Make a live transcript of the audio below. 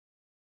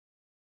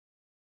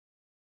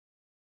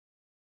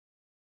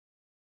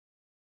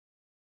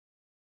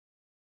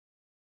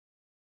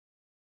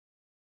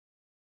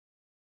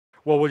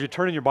Well, would you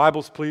turn in your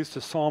Bibles, please,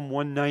 to Psalm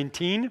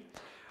 119?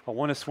 I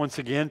want us once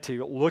again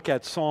to look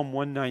at Psalm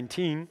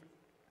 119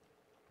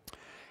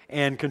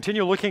 and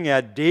continue looking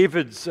at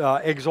David's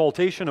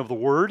exaltation of the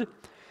Word.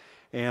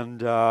 And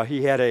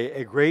he had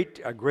a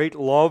great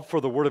love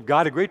for the Word of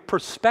God, a great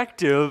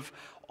perspective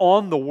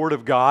on the Word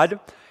of God,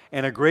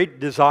 and a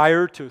great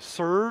desire to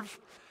serve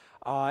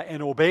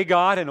and obey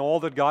God and all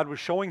that God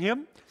was showing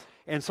him.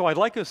 And so I'd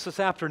like us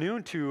this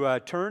afternoon to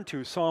turn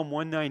to Psalm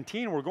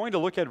 119. We're going to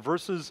look at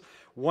verses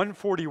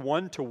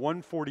 141 to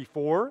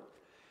 144,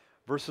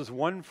 verses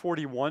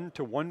 141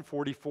 to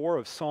 144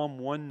 of Psalm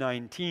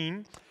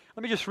 119.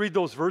 Let me just read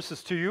those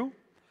verses to you.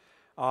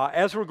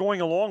 As we're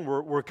going along,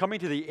 we're coming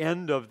to the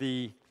end of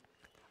the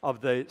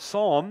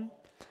psalm,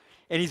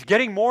 and he's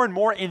getting more and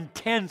more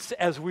intense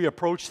as we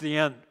approach the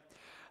end.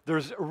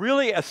 There's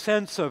really a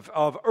sense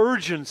of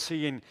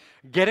urgency in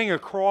getting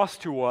across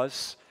to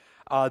us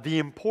the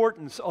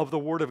importance of the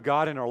Word of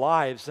God in our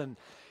lives and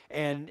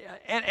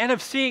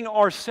of seeing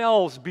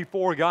ourselves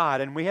before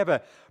God. And we have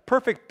a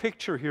perfect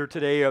picture here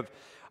today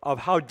of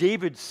how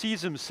David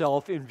sees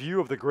himself in view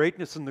of the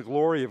greatness and the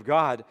glory of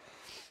God.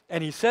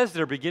 And he says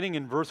there, beginning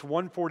in verse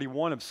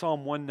 141 of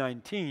Psalm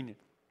 119,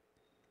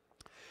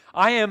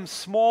 "I am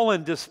small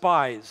and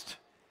despised,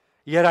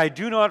 yet I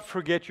do not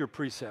forget your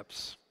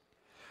precepts.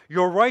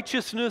 Your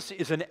righteousness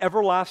is an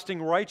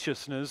everlasting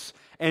righteousness,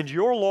 and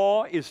your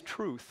law is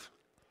truth.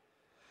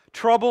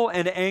 Trouble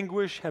and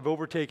anguish have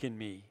overtaken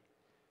me,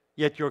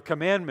 yet your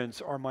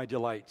commandments are my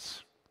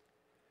delights.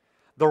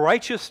 The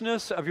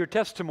righteousness of your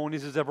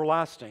testimonies is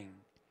everlasting.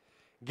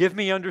 Give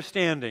me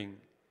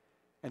understanding,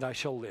 and I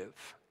shall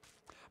live."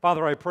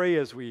 Father, I pray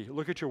as we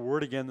look at your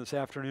word again this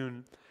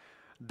afternoon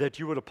that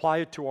you would apply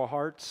it to our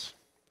hearts.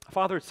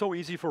 Father, it's so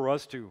easy for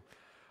us to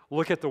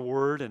look at the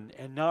word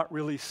and not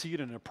really see it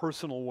in a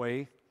personal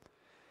way.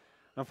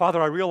 And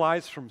Father, I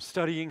realize from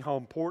studying how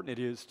important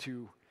it is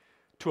to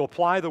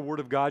apply the Word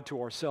of God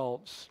to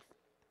ourselves.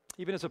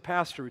 Even as a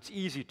pastor, it's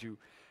easy to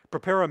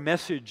prepare a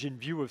message in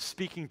view of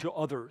speaking to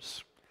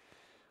others.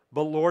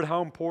 But Lord,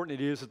 how important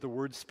it is that the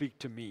Word speak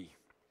to me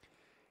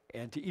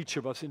and to each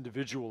of us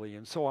individually.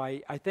 And so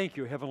I thank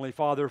you, Heavenly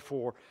Father,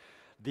 for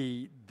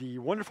the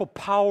wonderful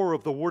power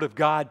of the Word of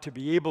God to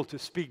be able to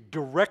speak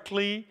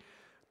directly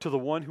to the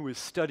one who is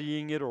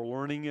studying it or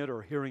learning it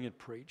or hearing it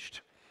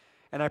preached.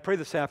 And I pray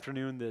this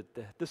afternoon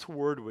that this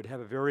Word would have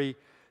a very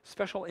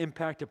special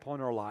impact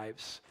upon our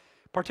lives,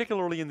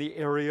 particularly in the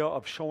area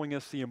of showing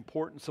us the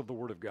importance of the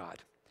Word of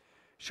God,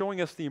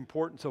 showing us the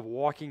importance of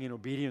walking in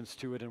obedience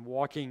to it and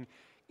walking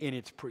in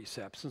its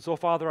precepts. And so,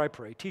 Father, I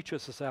pray, teach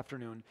us this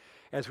afternoon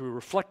as we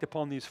reflect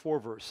upon these 4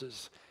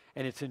 verses,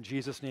 and it's in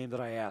Jesus' name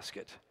that I ask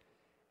it.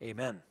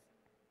 Amen.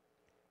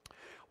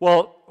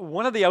 Well,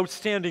 one of the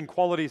outstanding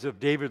qualities of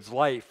David's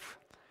life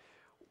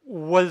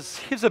was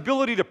his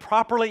ability to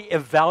properly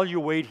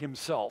evaluate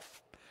himself.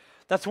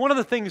 That's one of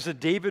the things that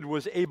David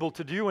was able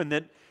to do and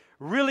that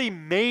really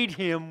made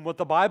him what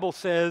the Bible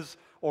says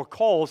or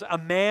calls a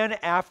man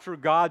after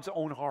God's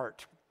own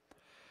heart.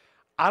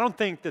 I don't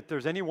think that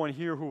there's anyone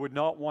here who would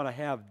not want to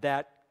have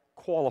that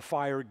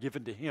qualifier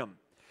given to him.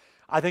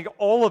 I think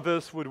all of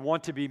us would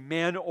want to be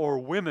men or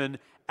women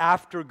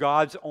after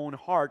God's own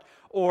heart,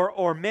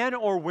 or men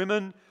or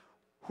women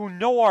who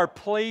know our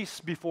place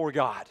before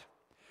God,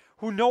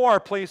 who know our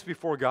place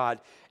before God.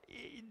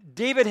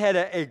 David had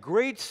a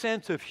great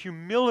sense of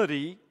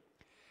humility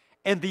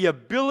and the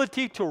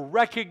ability to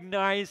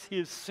recognize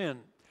his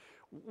sin.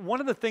 One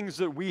of the things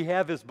that we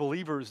have as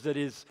believers that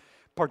is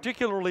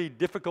particularly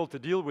difficult to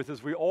deal with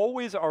is we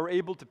always are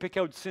able to pick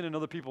out sin in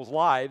other people's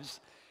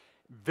lives,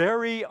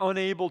 very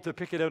unable to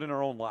pick it out in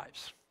our own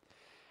lives.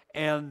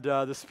 And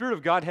the Spirit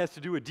of God has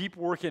to do a deep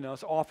work in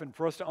us often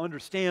for us to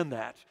understand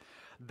that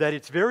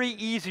it's very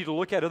easy to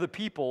look at other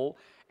people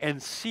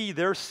and see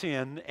their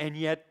sin and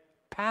yet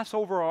pass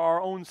over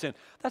our own sin.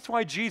 That's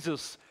why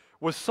Jesus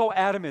was so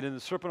adamant in the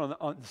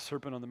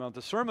Sermon on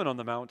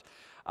the Mount,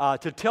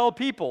 to tell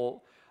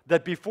people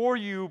that before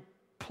you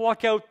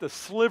pluck out the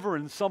sliver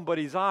in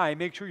somebody's eye,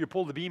 make sure you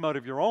pull the beam out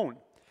of your own.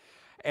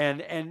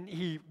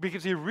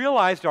 Because he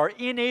realized our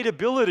innate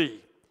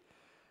ability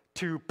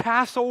to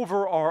pass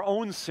over our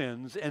own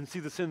sins and see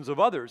the sins of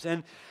others.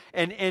 And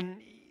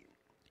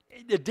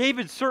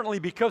David certainly,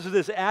 because of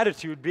this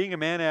attitude, being a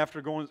man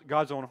after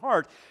God's own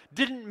heart,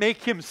 didn't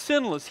make him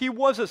sinless. He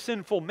was a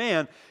sinful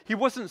man. He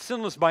wasn't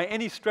sinless by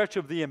any stretch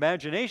of the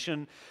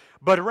imagination,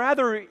 but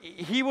rather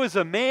he was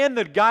a man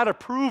that God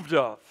approved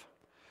of.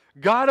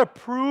 God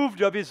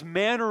approved of his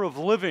manner of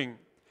living.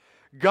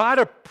 God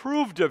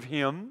approved of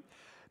him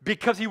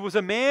because he was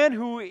a man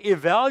who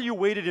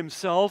evaluated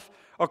himself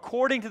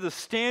according to the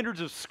standards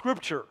of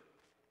Scripture.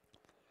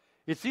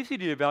 It's easy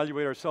to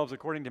evaluate ourselves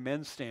according to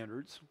men's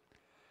standards,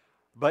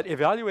 but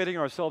evaluating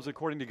ourselves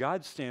according to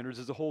God's standards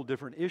is a whole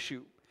different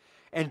issue.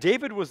 And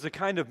David was the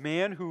kind of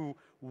man who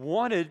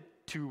wanted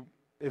to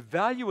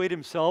evaluate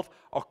himself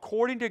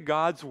according to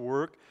God's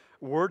word,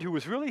 who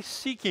was really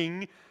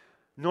seeking,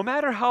 no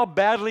matter how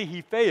badly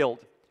he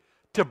failed,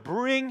 to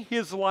bring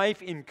his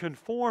life in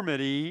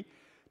conformity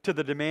to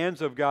the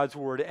demands of God's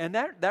word. And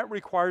that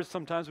requires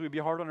sometimes we be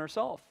hard on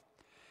ourselves.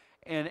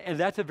 And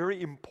that's a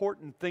very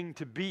important thing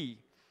to be.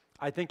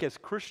 I think as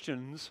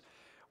Christians,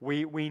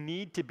 we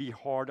need to be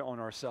hard on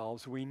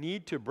ourselves. We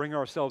need to bring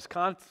ourselves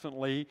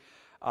constantly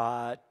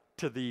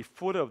to the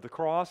foot of the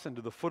cross and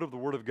to the foot of the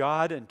Word of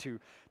God, and to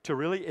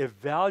really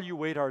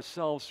evaluate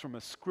ourselves from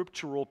a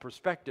scriptural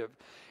perspective.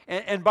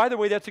 And by the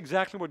way, that's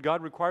exactly what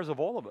God requires of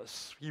all of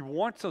us. He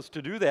wants us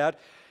to do that.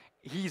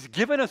 He's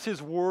given us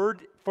His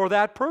Word for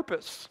that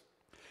purpose.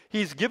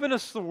 He's given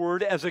us the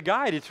Word as a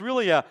guide. It's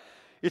really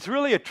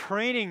a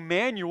training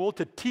manual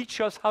to teach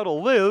us how to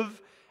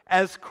live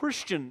as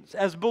Christians,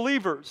 as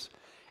believers.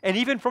 And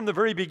even from the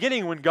very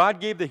beginning, when God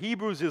gave the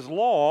Hebrews His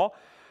law,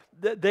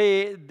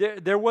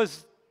 there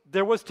was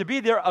to be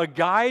there a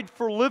guide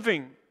for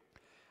living.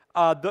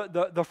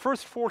 The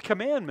first 4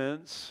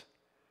 commandments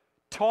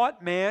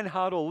taught man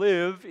how to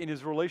live in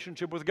his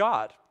relationship with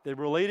God. They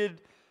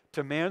related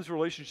to man's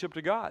relationship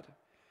to God.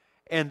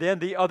 And then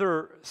the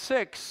other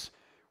 6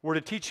 were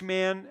to teach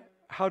man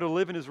how to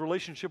live in his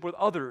relationship with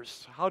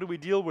others. How do we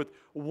deal with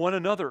one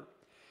another?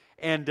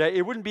 And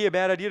it wouldn't be a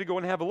bad idea to go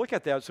and have a look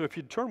at that. So if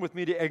you'd turn with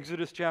me to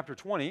Exodus chapter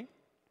 20.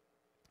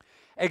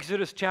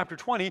 Exodus chapter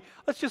 20,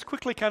 let's just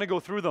quickly kind of go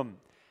through them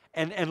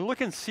and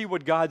look and see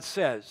what God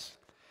says.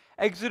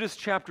 Exodus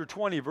chapter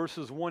 20,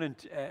 verses 1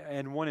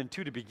 and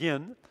 2 to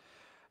begin.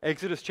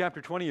 Exodus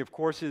chapter 20, of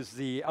course, is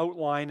the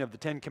outline of the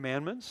 10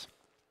 Commandments.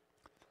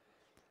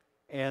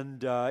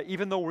 And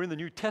even though we're in the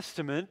New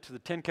Testament, the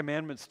 10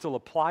 Commandments still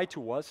apply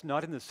to us,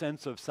 not in the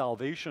sense of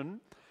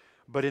salvation,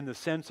 but in the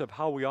sense of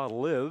how we ought to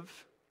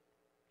live.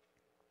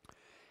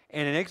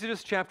 And in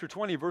Exodus chapter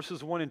 20,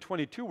 verses 1 and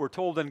 22, we're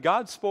told, "And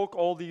God spoke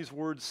all these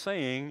words,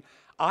 saying,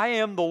 I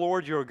am the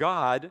Lord your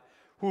God,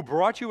 who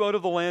brought you out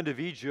of the land of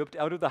Egypt,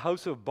 out of the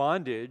house of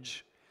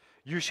bondage.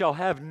 You shall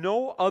have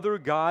no other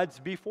gods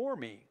before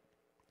me."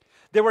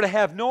 They were to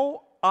have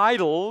no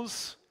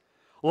idols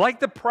like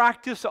the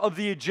practice of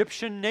the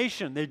Egyptian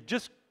nation. They'd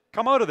just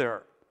come out of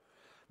there.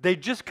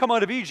 They'd just come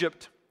out of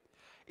Egypt.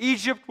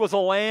 Egypt was a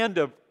land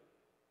of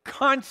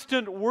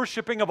constant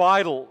worshiping of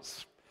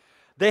idols.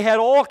 They had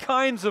all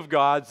kinds of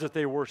gods that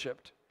they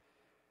worshiped.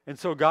 And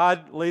so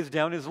God lays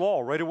down His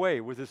law right away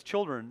with His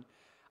children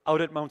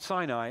out at Mount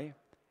Sinai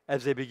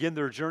as they begin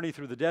their journey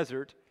through the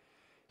desert.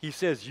 He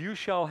says, "You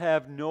shall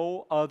have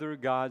no other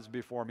gods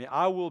before me.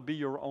 I will be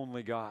your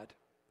only God."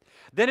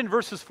 Then in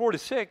verses 4 to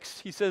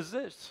 6, He says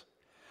this,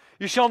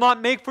 "You shall not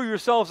make for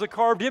yourselves a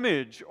carved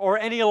image or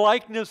any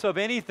likeness of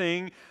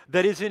anything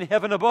that is in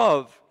heaven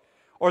above,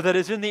 or that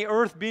is in the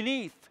earth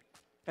beneath,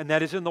 and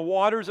that is in the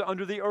waters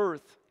under the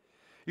earth.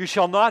 You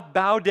shall not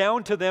bow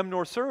down to them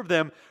nor serve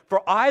them,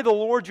 for I, the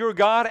Lord your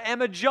God,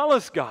 am a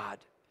jealous God,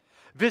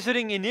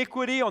 visiting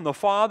iniquity on the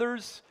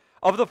fathers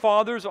on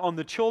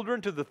the children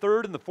to the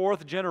 3rd and the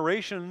 4th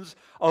generations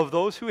of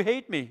those who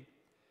hate me,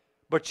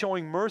 but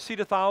showing mercy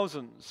to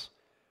thousands,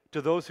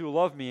 to those who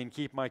love me and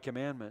keep my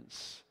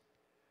commandments."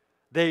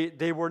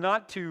 They were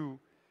not to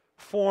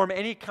form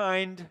any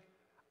kind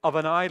of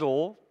an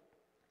idol.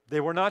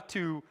 They were not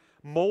to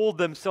mold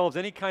themselves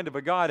any kind of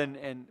a god.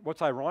 And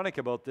what's ironic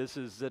about this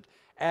is that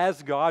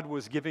as God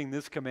was giving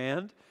this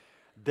command,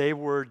 they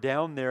were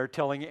down there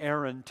telling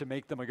Aaron to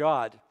make them a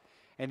god.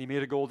 And he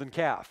made a golden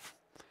calf.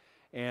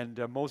 And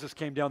Moses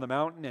came down the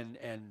mountain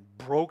and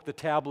broke the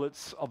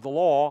tablets of the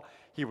law.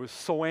 He was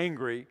so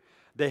angry.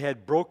 They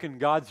had broken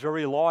God's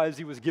very law as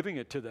He was giving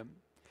it to them.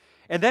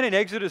 And then in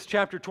Exodus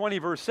chapter 20,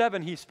 verse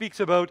 7, He speaks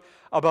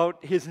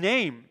about His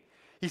name.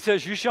 He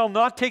says, "You shall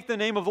not take the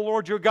name of the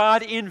Lord your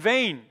God in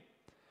vain,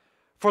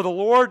 for the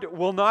Lord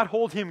will not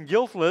hold him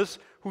guiltless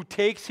who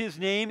takes His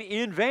name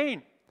in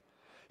vain."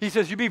 He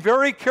says, "You be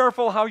very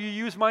careful how you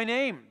use my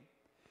name.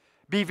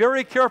 Be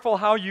very careful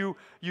how you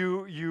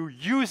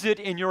use it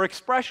in your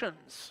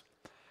expressions.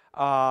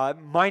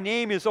 My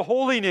name is a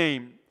holy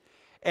name,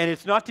 and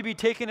it's not to be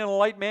taken in a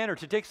light manner.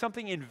 To take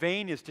something in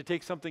vain is to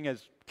take something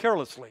as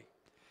carelessly.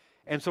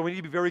 And so we need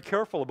to be very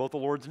careful about the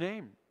Lord's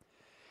name."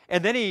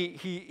 And then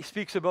he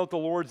speaks about the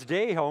Lord's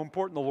day, how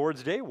important the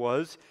Lord's day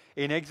was.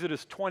 In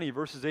Exodus 20,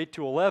 verses 8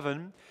 to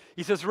 11,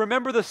 He says,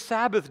 "Remember the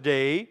Sabbath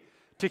day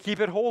to keep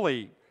it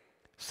holy.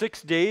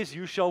 6 days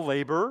you shall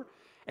labor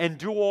and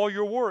do all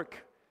your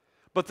work.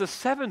 But the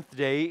 7th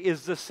day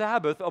is the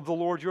Sabbath of the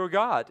Lord your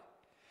God.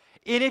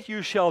 In it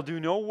you shall do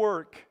no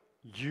work,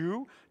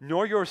 you,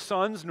 nor your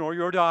sons, nor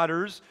your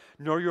daughters,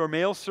 nor your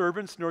male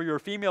servants, nor your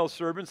female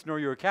servants, nor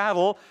your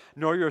cattle,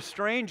 nor your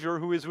stranger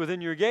who is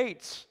within your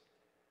gates.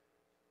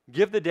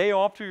 Give the day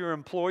off to your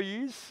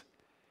employees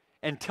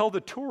and tell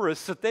the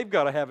tourists that they've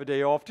got to have a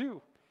day off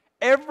too.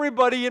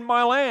 Everybody in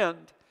my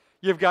land,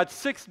 you've got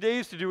 6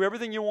 days to do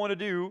everything you want to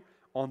do.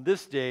 On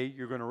this day,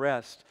 you're going to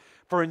rest.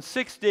 For in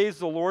 6 days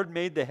the Lord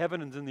made the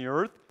heavens and the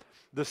earth,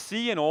 the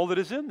sea and all that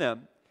is in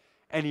them.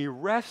 And He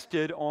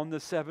rested on the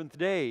 7th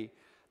day.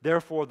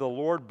 Therefore the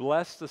Lord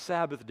blessed the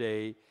Sabbath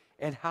day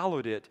and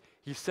hallowed it."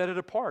 He set it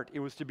apart. It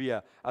was to be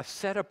a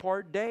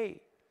set-apart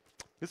day.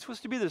 This was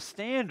to be the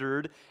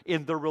standard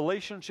in the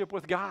relationship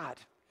with God.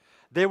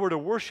 They were to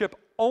worship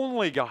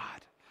only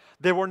God.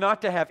 They were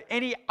not to have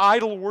any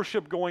idol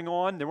worship going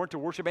on. They weren't to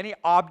worship any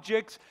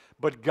objects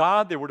but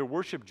God. They were to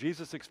worship,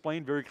 Jesus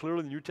explained very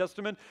clearly in the New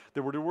Testament,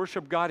 they were to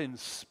worship God in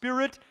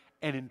spirit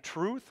and in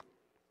truth.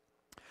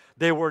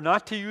 They were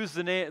not to use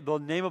the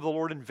name of the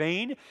Lord in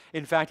vain.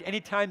 In fact,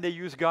 anytime they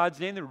used God's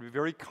name, they would be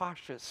very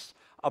cautious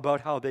about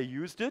how they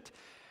used it.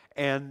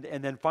 And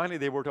then finally,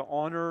 they were to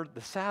honor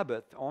the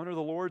Sabbath, honor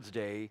the Lord's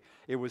Day.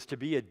 It was to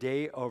be a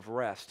day of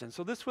rest. And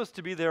so this was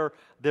to be their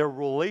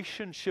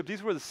relationship.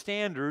 These were the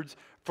standards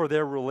for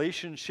their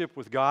relationship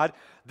with God.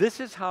 This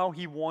is how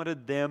He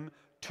wanted them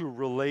to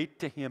relate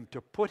to Him,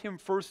 to put Him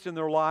first in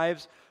their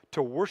lives,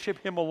 to worship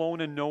Him alone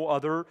and no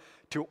other,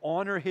 to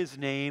honor His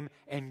name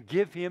and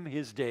give Him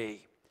His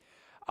day.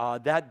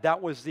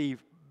 That was the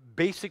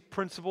basic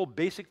principle,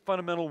 basic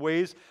fundamental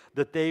ways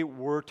that they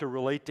were to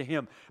relate to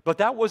Him. But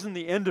that wasn't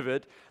the end of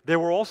it. They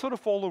were also to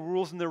follow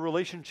rules in their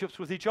relationships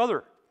with each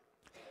other.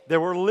 They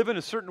were to live in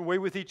a certain way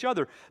with each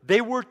other.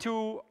 They were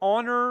to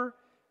honor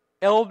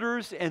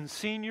elders and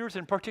seniors,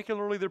 and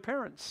particularly their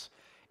parents.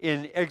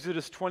 In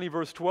Exodus 20,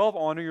 verse 12,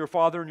 honor your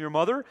father and your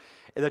mother,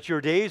 that your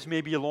days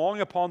may be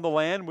long upon the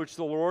land which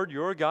the Lord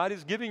your God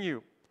is giving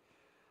you.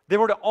 They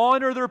were to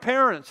honor their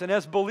parents, and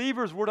as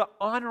believers, we're to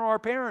honor our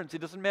parents. It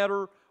doesn't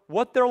matter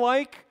what they're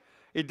like.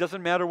 It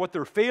doesn't matter what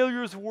their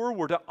failures were.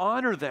 We're to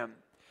honor them.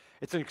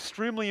 It's an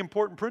extremely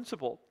important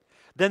principle.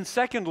 Then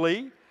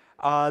secondly,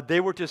 they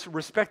were to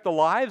respect the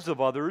lives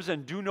of others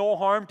and do no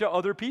harm to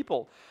other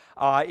people.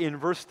 In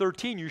verse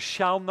 13, you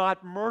shall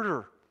not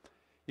murder.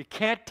 You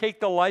can't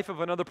take the life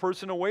of another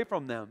person away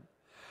from them.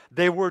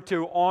 They were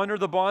to honor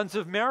the bonds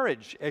of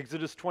marriage.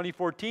 Exodus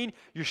 20:14,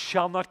 you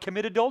shall not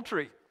commit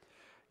adultery.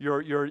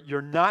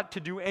 You're not to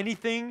do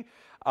anything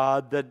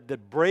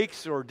that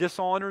breaks or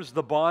dishonors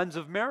the bonds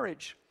of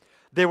marriage.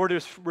 They were to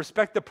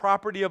respect the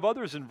property of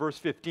others in verse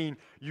 15.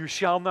 You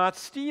shall not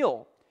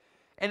steal.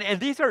 And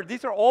these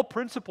are all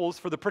principles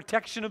for the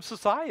protection of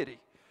society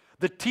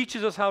that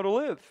teaches us how to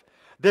live.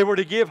 They were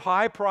to give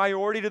high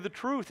priority to the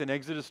truth. In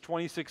Exodus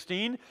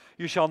 20:16,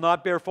 you shall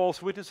not bear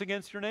false witness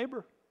against your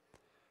neighbor.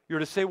 You're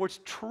to say what's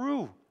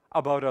true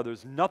about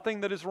others, nothing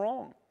that is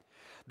wrong.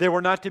 They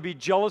were not to be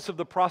jealous of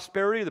the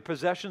prosperity, the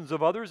possessions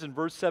of others. In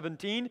verse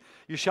 17,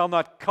 you shall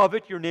not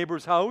covet your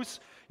neighbor's house.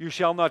 You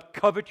shall not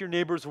covet your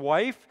neighbor's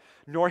wife,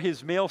 nor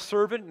his male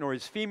servant, nor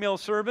his female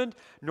servant,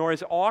 nor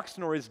his ox,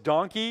 nor his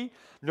donkey,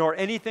 nor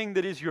anything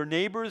that is your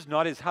neighbor's,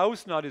 not his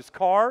house, not his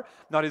car,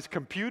 not his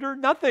computer,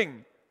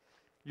 nothing.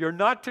 You're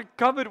not to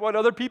covet what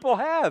other people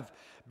have.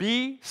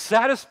 Be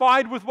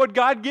satisfied with what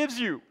God gives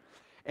you,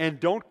 and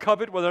don't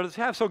covet what others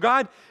have. So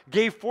God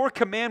gave 4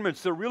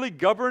 commandments that really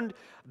governed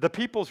the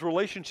people's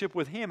relationship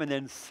with Him, and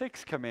then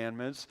 6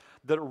 commandments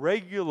that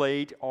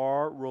regulate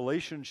our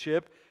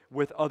relationship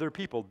with other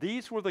people.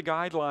 These were the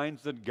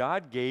guidelines that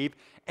God gave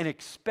and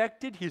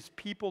expected His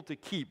people to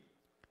keep.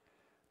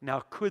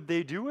 Now, could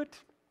they do it?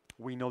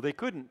 We know they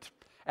couldn't,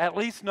 at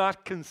least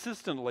not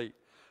consistently.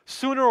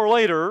 Sooner or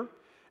later,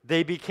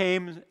 they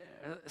became,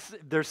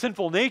 their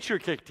sinful nature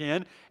kicked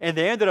in, and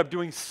they ended up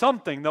doing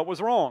something that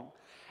was wrong.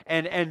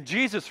 And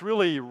Jesus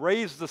really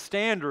raised the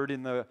standard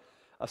in the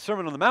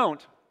Sermon on the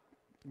Mount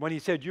when He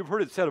said, you've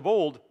heard it said of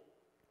old,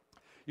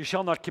 you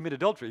shall not commit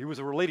adultery. He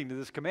was relating to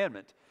this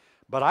commandment.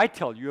 But I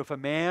tell you, if a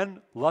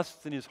man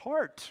lusts in his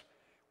heart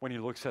when he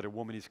looks at a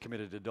woman, he's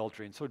committed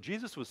adultery. And so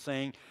Jesus was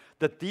saying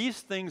that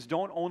these things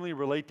don't only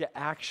relate to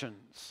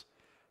actions,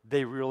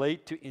 they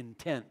relate to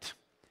intent.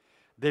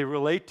 They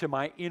relate to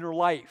my inner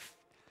life.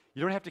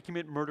 You don't have to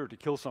commit murder to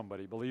kill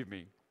somebody, believe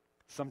me.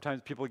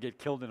 Sometimes people get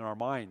killed in our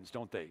minds,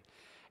 don't they?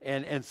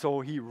 And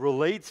so He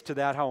relates to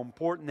that, how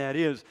important that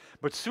is.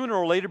 But sooner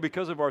or later,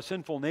 because of our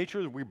sinful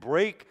nature, we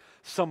break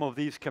some of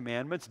these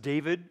commandments.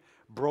 David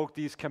broke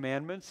these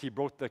commandments. He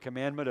broke the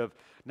commandment of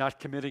not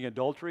committing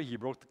adultery. He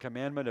broke the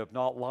commandment of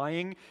not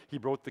lying. He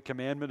broke the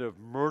commandment of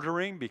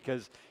murdering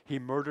because he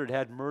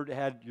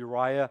had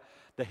Uriah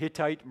the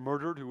Hittite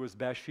murdered, who was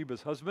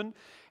Bathsheba's husband.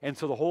 And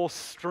so the whole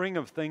string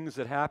of things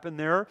that happened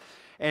there.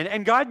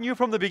 And God knew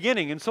from the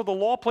beginning. And so the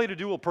law played a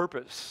dual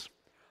purpose.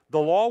 The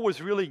law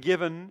was really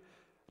given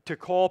to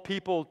call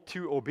people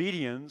to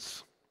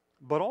obedience,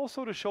 but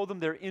also to show them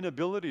their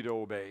inability to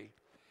obey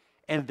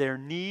and their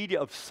need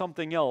of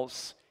something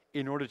else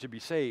in order to be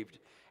saved.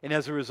 And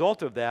as a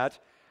result of that,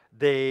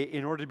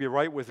 in order to be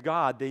right with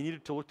God, they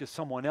needed to look to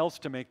someone else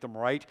to make them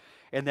right,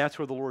 and that's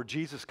where the Lord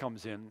Jesus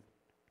comes in.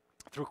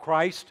 Through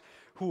Christ,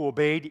 who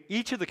obeyed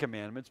each of the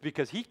commandments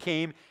because He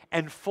came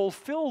and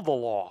fulfilled the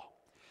law.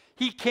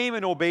 He came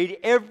and obeyed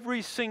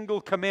every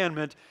single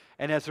commandment,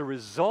 and as a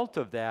result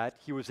of that,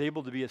 He was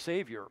able to be a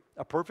Savior,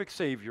 a perfect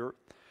Savior,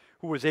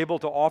 who was able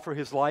to offer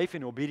His life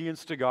in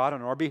obedience to God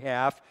on our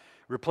behalf,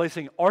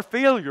 replacing our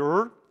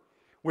failure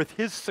with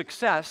His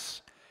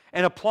success,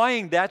 and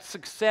applying that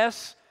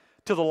success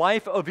to the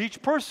life of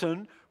each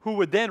person who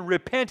would then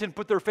repent and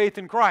put their faith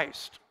in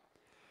Christ.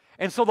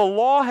 And so the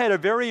law had a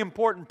very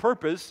important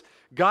purpose.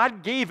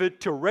 God gave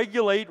it to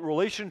regulate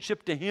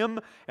relationship to Him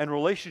and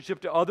relationship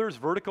to others,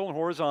 vertical and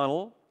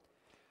horizontal.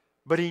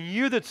 But He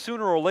knew that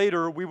sooner or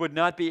later we would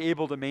not be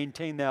able to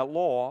maintain that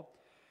law.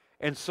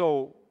 And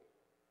so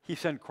he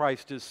sent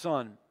Christ, his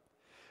son.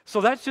 So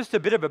that's just a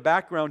bit of a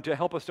background to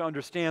help us to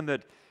understand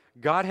that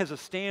God has a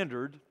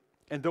standard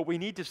and that we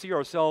need to see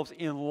ourselves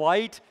in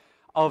light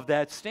of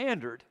that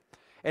standard.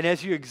 And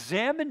as you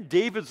examine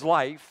David's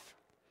life,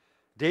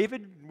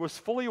 David was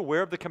fully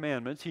aware of the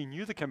commandments. He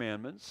knew the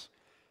commandments,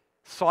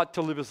 sought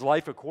to live his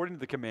life according to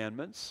the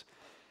commandments.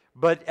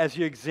 But as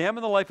you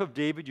examine the life of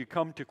David, you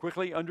come to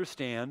quickly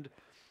understand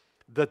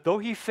that though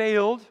he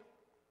failed,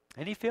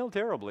 and he failed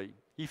terribly,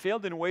 he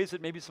failed in ways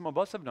that maybe some of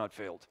us have not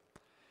failed.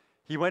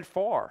 He went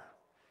far.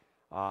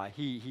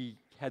 He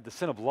had the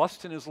sin of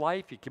lust in his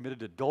life. He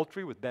committed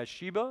adultery with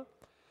Bathsheba.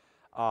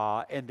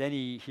 And then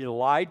he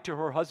lied to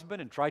her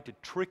husband and tried to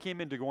trick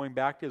him into going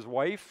back to his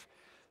wife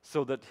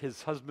so that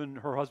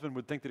her husband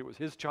would think that it was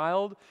his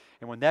child.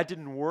 And when that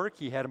didn't work,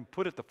 he had him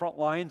put at the front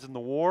lines in the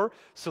war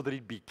so that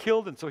he'd be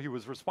killed. And so he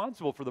was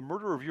responsible for the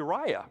murder of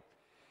Uriah.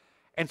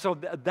 And so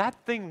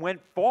that thing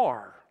went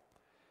far.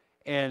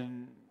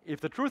 And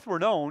if the truth were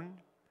known,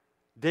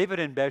 David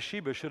and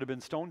Bathsheba should have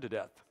been stoned to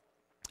death.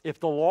 If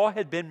the law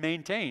had been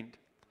maintained,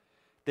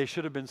 they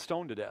should have been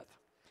stoned to death.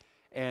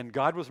 And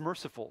God was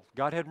merciful.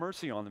 God had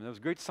mercy on them. That was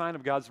a great sign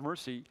of God's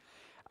mercy.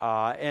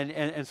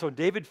 And so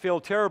David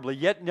failed terribly,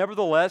 yet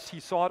nevertheless, he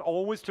sought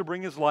always to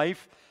bring his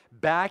life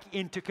back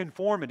into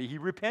conformity. He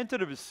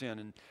repented of his sin.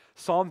 And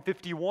Psalm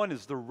 51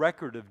 is the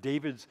record of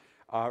David's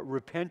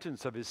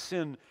repentance of his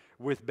sin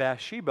with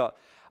Bathsheba.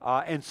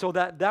 And so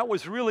that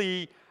was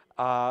really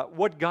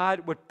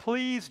what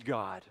pleased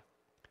God.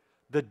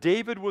 That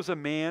David was a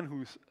man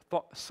who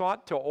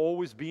sought to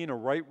always be in a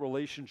right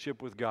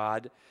relationship with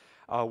God,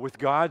 with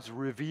God's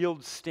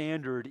revealed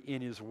standard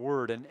in his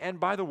word. And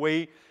by the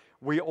way,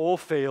 we all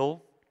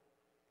fail.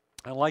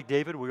 And like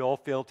David, we all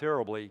fail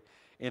terribly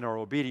in our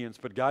obedience.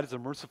 But God is a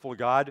merciful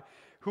God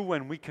who,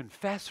 when we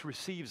confess,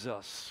 receives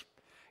us,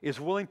 is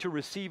willing to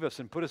receive us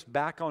and put us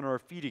back on our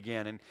feet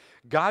again. And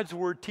God's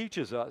word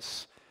teaches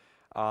us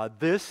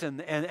this, and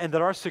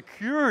that our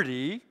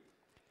security,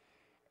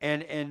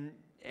 and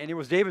it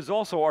was David's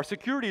also, our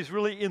security is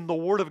really in the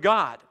Word of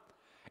God,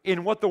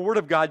 in what the Word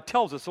of God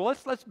tells us. So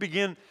let's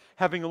begin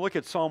having a look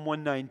at Psalm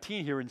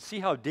 119 here and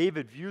see how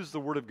David views the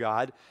Word of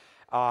God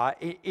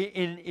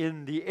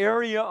in the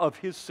area of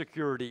his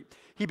security.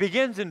 He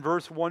begins in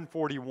verse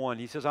 141.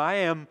 He says, I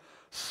am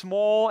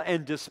small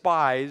and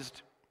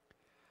despised,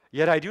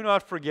 yet I do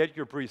not forget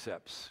your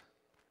precepts.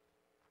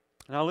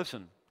 Now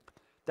listen,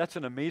 that's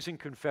an amazing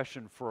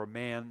confession for a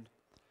man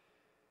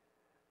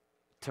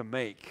to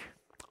make,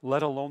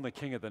 let alone the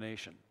king of the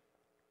nation.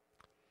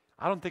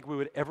 I don't think we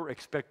would ever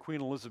expect Queen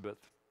Elizabeth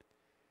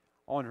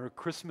on her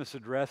Christmas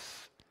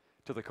address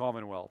to the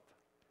Commonwealth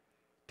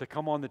to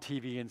come on the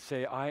TV and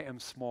say, I am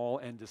small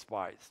and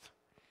despised.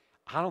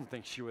 I don't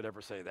think she would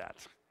ever say that,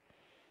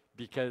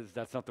 because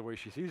that's not the way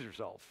she sees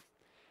herself.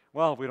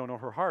 Well, we don't know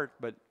her heart,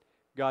 but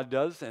God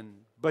does.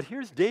 But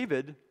here's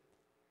David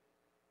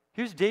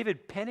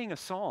penning a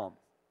psalm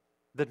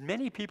that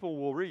many people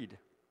will read,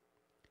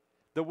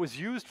 that was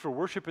used for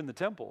worship in the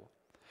temple.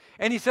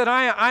 And he said,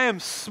 I am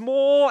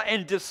small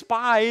and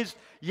despised,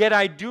 yet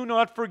I do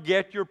not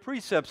forget your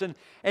precepts.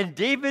 And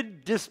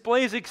David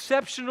displays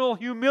exceptional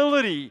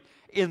humility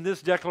in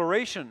this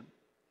declaration.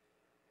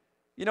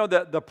 You know,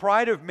 the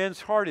pride of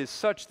men's heart is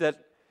such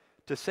that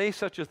to say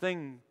such a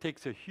thing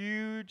takes a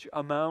huge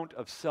amount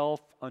of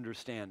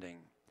self-understanding,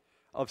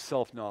 of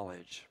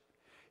self-knowledge.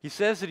 He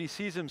says that he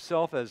sees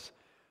himself as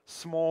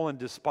small and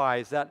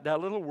despised. That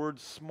little word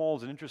small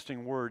is an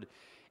interesting word.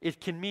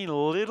 It can mean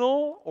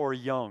little or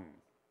young.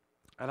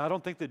 And I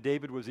don't think that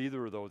David was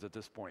either of those at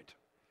this point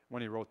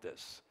when he wrote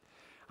this.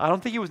 I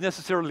don't think he was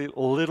necessarily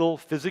little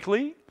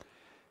physically,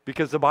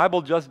 because the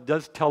Bible just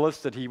does tell us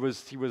that he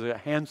was a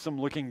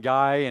handsome-looking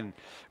guy and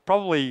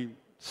probably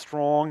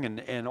strong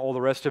and all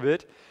the rest of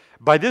it.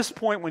 By this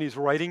point when he's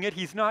writing it,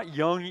 he's not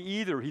young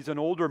either. He's an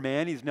older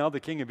man. He's now the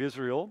king of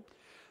Israel.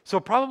 So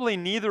probably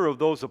neither of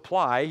those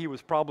apply. He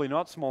was probably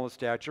not small of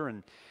stature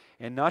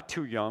and not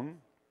too young.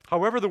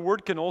 However, the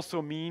word can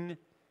also mean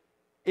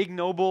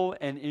ignoble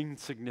and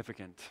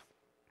insignificant,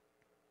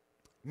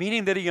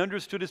 meaning that he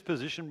understood his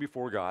position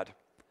before God.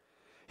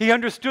 He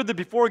understood that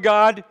before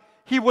God,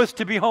 he was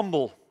to be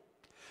humble.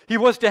 He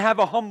was to have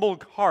a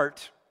humble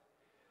heart.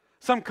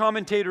 Some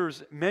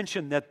commentators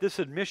mention that this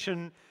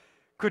admission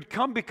could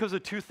come because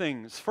of two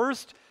things.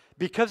 First,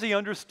 because he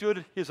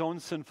understood his own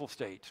sinful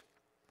state.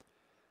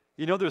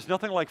 You know, there's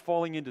nothing like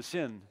falling into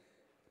sin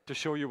to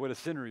show you what a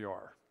sinner you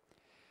are.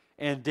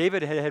 And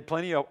David had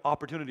plenty of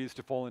opportunities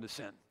to fall into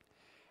sin.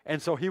 And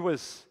so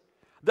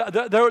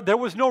there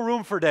was no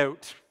room for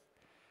doubt.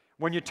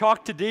 When you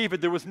talk to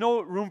David, there was no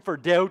room for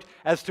doubt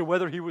as to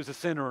whether he was a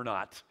sinner or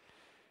not,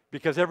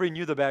 because everybody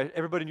knew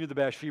the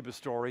Bathsheba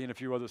story and a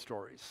few other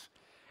stories.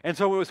 And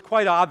so it was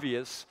quite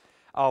obvious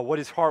what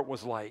his heart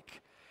was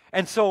like.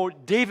 And so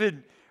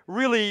David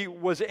really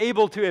was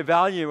able to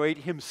evaluate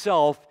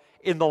himself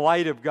in the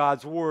light of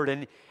God's word.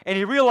 And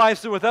he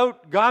realized that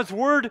without God's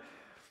word,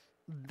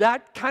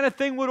 that kind of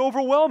thing would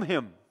overwhelm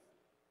him.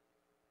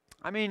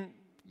 I mean,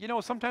 you know,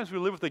 sometimes we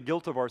live with the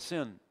guilt of our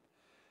sin.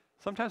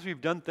 Sometimes we've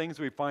done things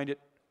we find it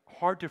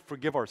hard to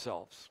forgive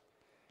ourselves.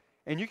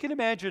 And you can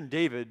imagine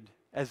David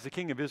as the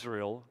king of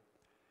Israel,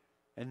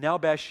 and now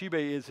Bathsheba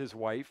is his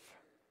wife.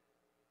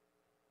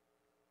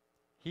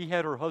 He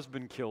had her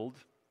husband killed,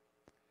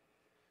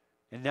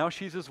 and now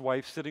she's his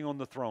wife sitting on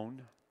the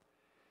throne.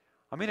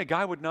 I mean, a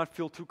guy would not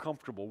feel too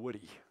comfortable, would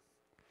he?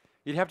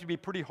 You'd have to be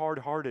pretty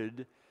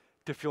hard-hearted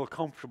to feel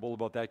comfortable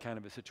about that kind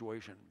of a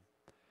situation.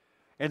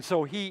 And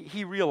so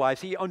he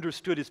realized, he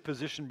understood his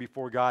position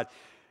before God.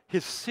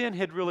 His sin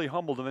had really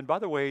humbled him. And by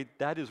the way,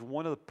 that is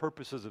one of the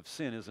purposes of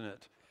sin, isn't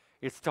it?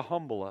 It's to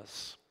humble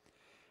us.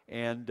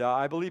 And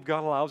I believe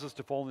God allows us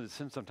to fall into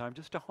sin sometimes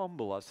just to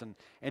humble us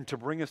and to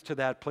bring us to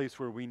that place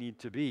where we need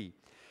to be.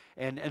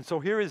 And so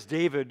here is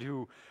David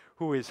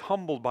who is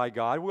humbled by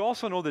God. We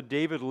also know that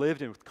David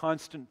lived with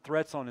constant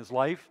threats on his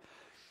life.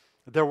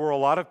 There were a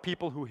lot of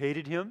people who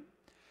hated him.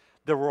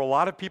 There were a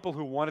lot of people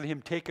who wanted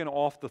him taken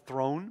off the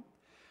throne.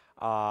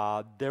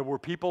 There were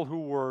people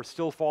who were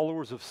still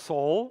followers of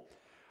Saul,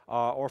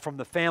 or from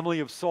the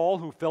family of Saul,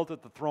 who felt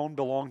that the throne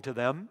belonged to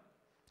them.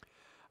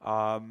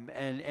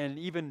 And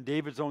even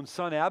David's own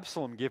son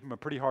Absalom gave him a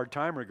pretty hard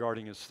time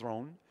regarding his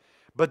throne.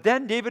 But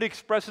then David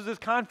expresses his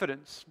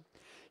confidence.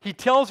 He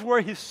tells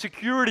where his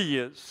security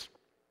is,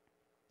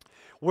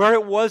 where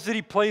it was that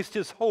he placed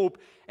his hope,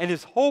 and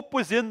his hope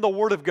was in the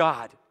Word of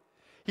God.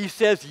 He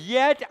says,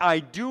 "Yet I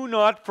do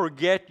not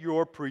forget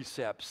your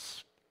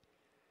precepts."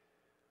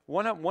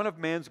 One of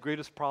man's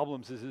greatest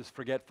problems is his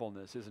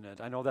forgetfulness, isn't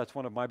it? I know that's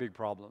one of my big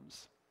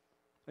problems,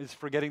 is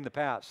forgetting the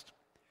past.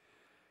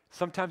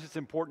 Sometimes it's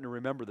important to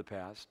remember the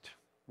past.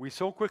 We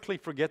so quickly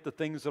forget the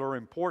things that are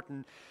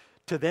important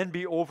to then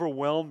be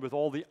overwhelmed with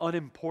all the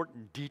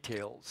unimportant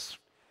details.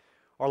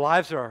 Our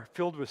lives are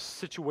filled with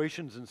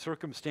situations and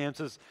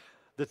circumstances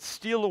that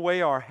steal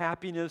away our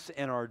happiness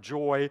and our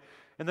joy,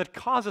 and that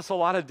cause us a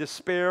lot of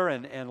despair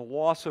and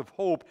loss of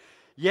hope.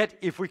 Yet,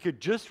 if we could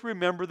just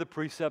remember the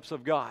precepts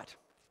of God,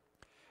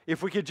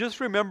 if we could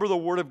just remember the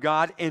Word of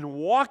God and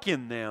walk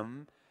in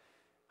them,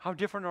 how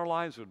different our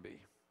lives would be.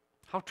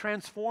 How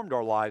transformed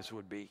our lives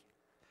would be.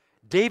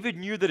 David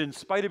knew that in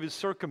spite of his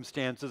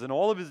circumstances and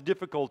all of his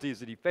difficulties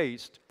that he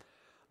faced,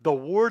 the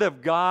Word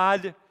of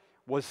God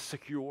was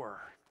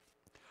secure.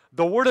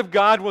 The Word of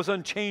God was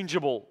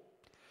unchangeable,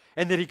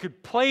 and that he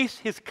could place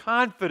his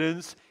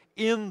confidence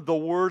in the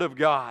Word of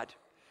God.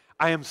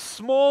 I am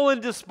small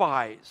and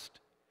despised,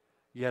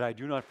 yet I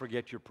do not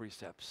forget your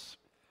precepts.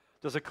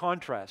 There's a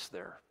contrast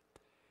there.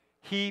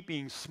 He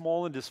being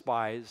small and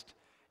despised,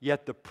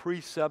 yet the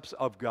precepts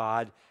of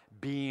God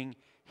being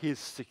his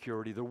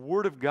security. The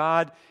Word of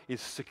God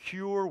is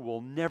secure, will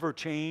never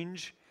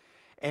change,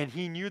 and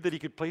he knew that he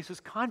could place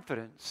his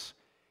confidence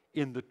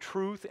in the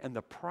truth and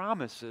the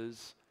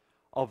promises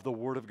of the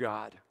Word of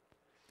God.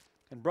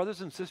 And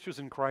brothers and sisters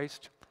in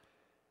Christ,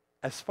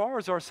 as far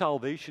as our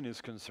salvation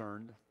is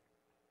concerned,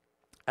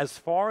 as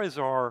far as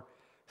our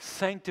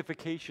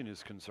sanctification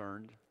is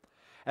concerned,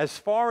 as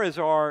far as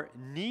our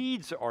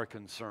needs are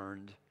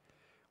concerned,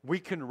 we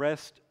can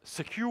rest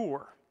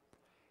secure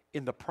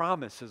in the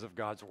promises of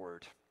God's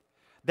Word.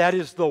 That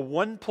is the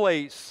one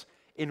place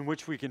in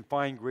which we can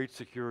find great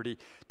security.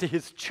 To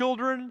his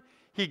children,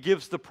 he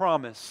gives the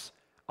promise,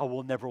 I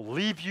will never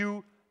leave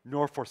you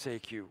nor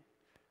forsake you.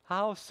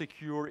 How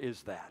secure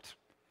is that?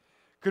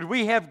 Could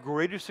we have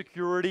greater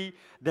security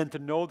than to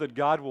know that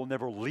God will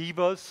never leave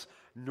us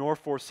nor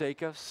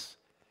forsake us?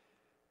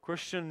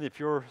 Christian, if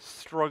you're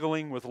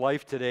struggling with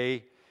life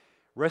today,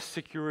 rest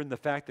secure in the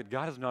fact that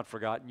God has not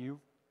forgotten you.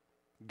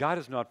 God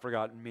has not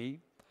forgotten me.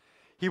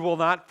 He will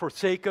not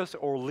forsake us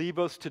or leave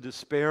us to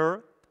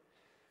despair,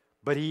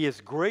 but he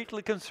is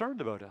greatly concerned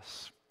about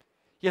us.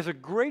 He has a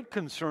great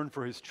concern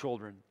for his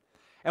children,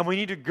 and we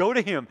need to go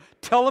to him,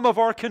 tell him of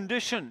our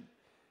condition,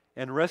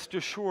 and rest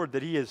assured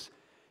that he is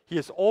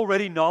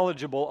already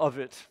knowledgeable of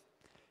it.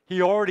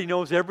 He already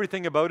knows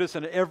everything about us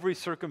and every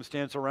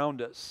circumstance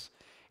around us,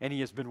 and he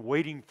has been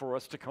waiting for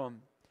us to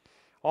come.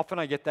 Often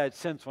I get that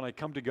sense when I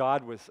come to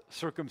God with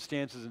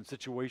circumstances and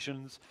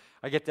situations.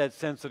 I get that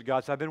sense that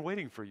God says, I've been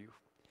waiting for you.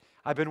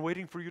 I've been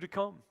waiting for you to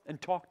come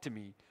and talk to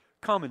me.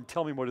 Come and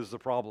tell me what is the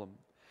problem.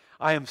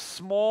 I am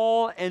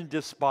small and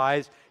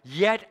despised,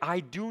 yet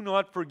I do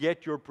not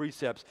forget your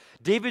precepts.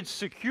 David's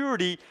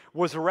security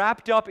was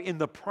wrapped up in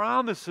the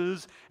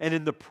promises and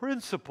in the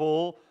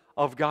principle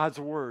of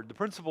God's Word, the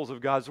principles of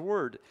God's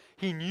Word.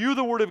 He knew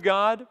the Word of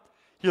God,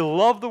 he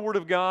loved the Word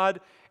of God,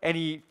 and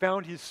he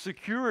found his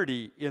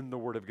security in the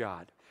Word of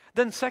God.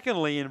 Then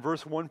secondly, in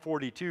verse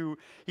 142,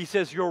 he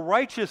says, your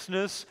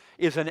righteousness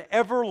is an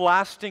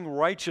everlasting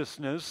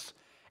righteousness,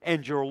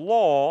 and your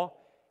law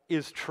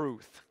is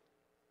truth.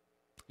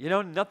 You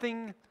know,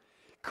 nothing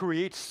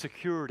creates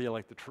security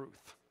like the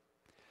truth.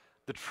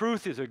 The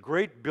truth is a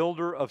great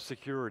builder of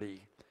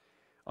security.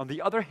 On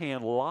the other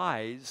hand,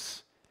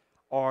 lies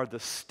are the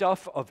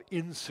stuff of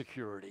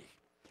insecurity.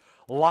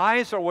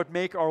 Lies are what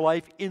make our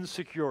life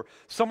insecure.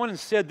 Someone has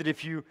said that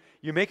if you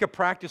make a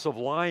practice of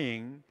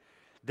lying,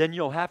 then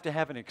you'll have to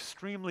have an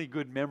extremely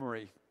good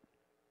memory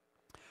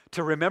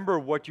to remember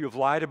what you have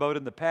lied about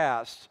in the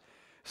past,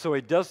 so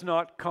it does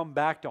not come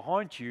back to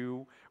haunt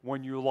you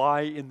when you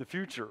lie in the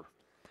future.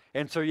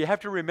 And so you have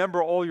to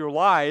remember all your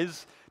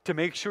lies to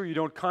make sure you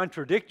don't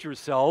contradict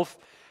yourself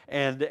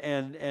and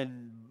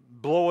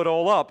blow it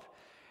all up.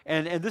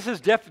 And this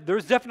is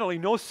there's definitely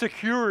no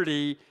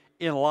security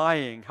in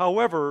lying.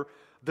 However,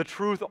 the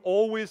truth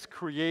always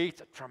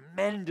creates a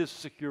tremendous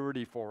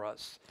security for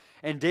us.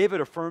 And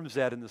David affirms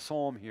that in the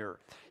psalm here.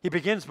 He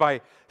begins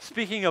by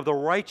speaking of the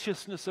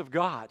righteousness of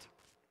God.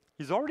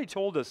 He's already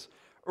told us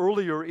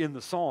earlier in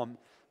the psalm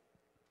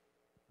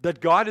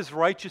that God is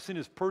righteous in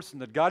his person,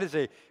 that God is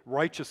a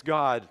righteous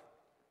God.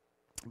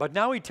 But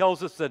now he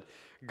tells us that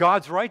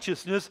God's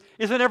righteousness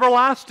is an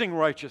everlasting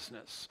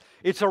righteousness.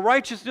 It's a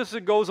righteousness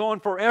that goes on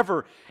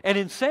forever. And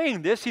in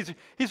saying this,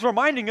 he's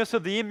reminding us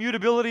of the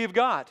immutability of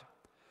God.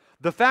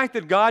 The fact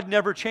that God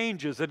never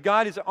changes, that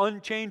God is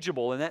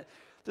unchangeable. And that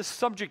this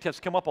subject has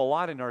come up a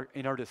lot in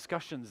our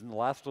discussions in the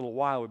last little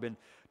while. We've been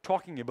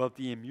talking about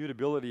the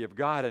immutability of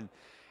God.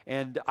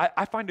 And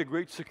I find a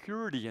great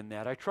security in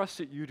that. I trust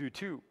that you do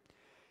too.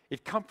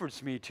 It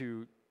comforts me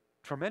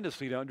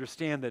tremendously to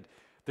understand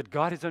that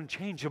God is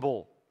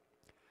unchangeable,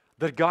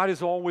 that God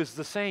is always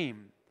the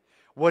same.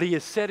 What he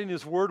has said in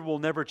his word will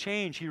never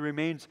change. He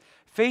remains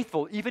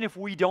faithful, even if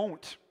we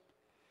don't.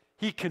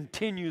 He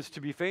continues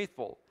to be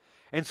faithful.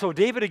 And so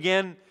David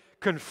again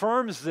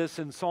confirms this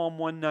in Psalm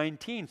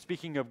 119,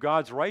 speaking of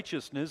God's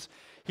righteousness,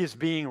 his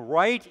being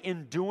right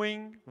in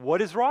doing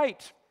what is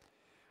right.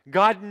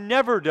 God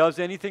never does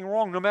anything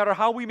wrong, no matter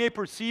how we may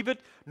perceive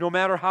it, no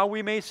matter how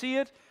we may see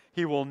it.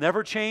 He will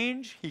never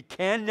change. He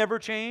can never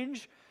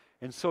change.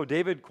 And so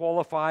David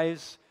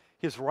qualifies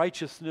his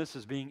righteousness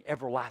as being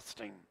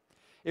everlasting.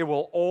 It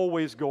will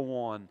always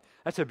go on.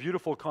 That's a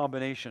beautiful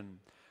combination.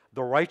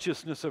 The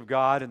righteousness of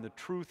God and the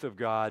truth of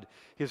God.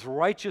 His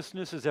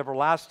righteousness is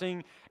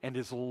everlasting, and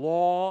his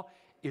law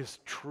is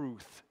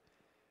truth.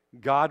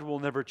 God will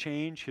never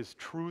change. His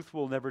truth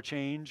will never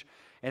change.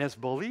 And as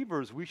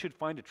believers, we should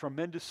find a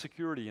tremendous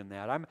security in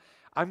that.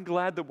 I'm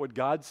glad that what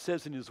God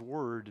says in his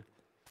word,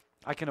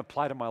 I can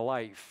apply to my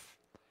life.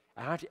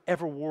 I don't have to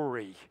ever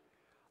worry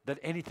that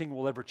anything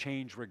will ever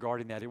change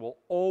regarding that. It will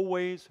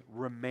always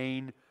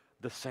remain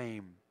the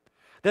same.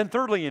 Then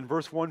thirdly, in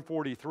verse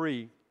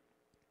 143,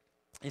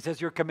 he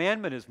says, your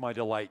commandment is my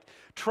delight.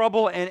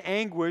 Trouble and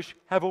anguish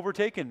have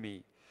overtaken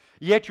me,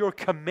 yet your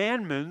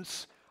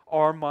commandments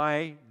are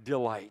my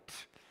delight.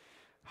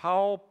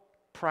 How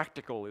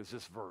practical is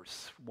this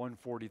verse,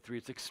 143?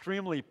 It's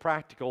extremely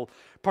practical,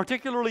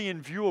 particularly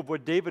in view of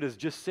what David has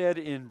just said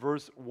in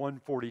verse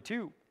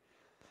 142.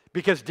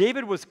 Because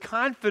David was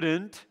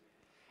confident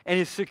and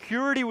his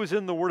security was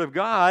in the Word of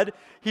God.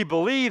 He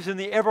believes in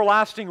the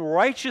everlasting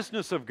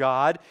righteousness of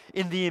God,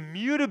 in the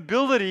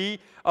immutability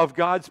of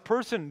God's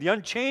person, the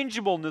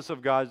unchangeableness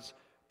of God's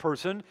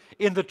person,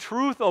 in the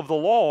truth of the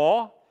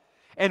law.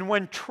 And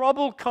when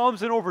trouble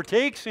comes and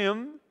overtakes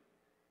him,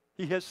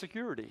 he has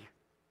security.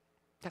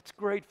 That's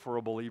great for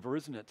a believer,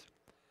 isn't it?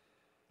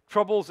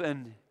 Troubles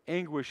and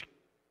anguish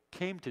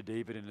came to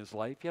David in his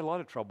life. He had a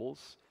lot of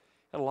troubles,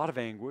 had a lot of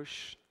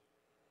anguish.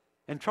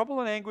 And trouble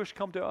and anguish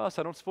come to us.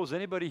 I don't suppose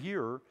anybody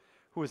here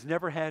who has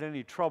never had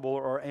any trouble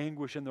or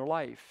anguish in their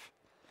life.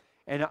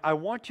 And I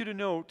want you to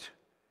note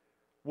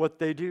what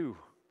they do.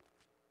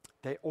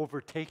 They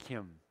overtake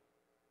him.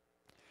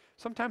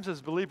 Sometimes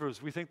as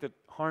believers, we think that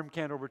harm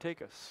can't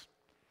overtake us.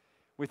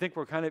 We think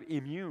we're kind of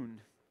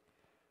immune.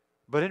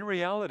 But in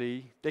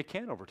reality, they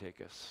can overtake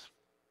us.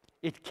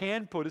 It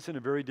can put us in a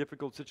very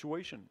difficult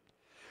situation.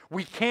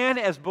 We can,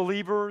 as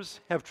believers,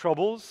 have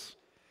troubles,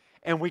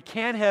 and we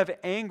can have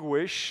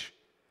anguish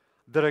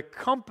that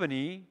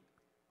accompany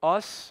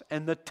us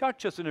and that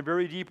touch us in a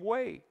very deep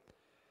way.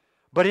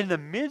 But in the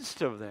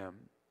midst of them,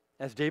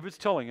 as David's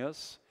telling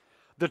us,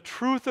 the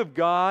truth of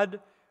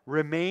God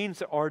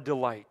remains our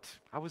delight.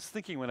 I was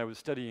thinking when I was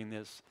studying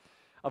this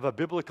of a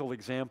biblical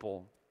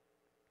example,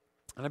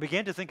 and I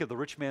began to think of the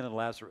rich man and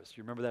Lazarus.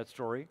 You remember that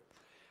story?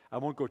 I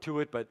won't go to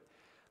it, but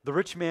the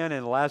rich man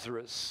and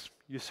Lazarus,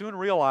 you soon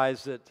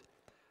realize that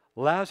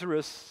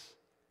Lazarus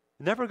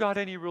never got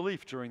any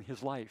relief during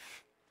his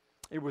life.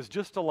 It was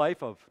just a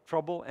life of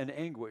trouble and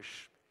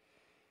anguish.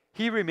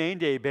 He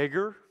remained a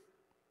beggar,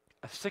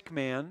 a sick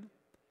man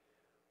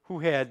who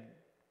had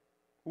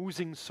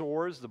oozing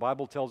sores. The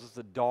Bible tells us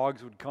that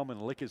dogs would come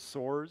and lick his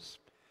sores.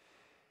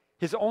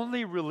 His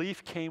only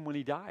relief came when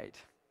he died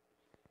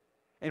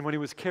and when he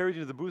was carried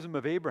into the bosom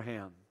of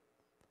Abraham.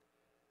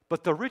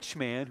 But the rich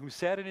man who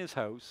sat in his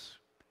house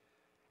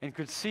and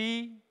could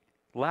see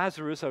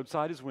Lazarus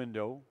outside his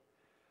window,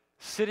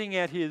 sitting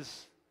at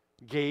his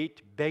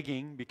gate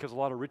begging, because a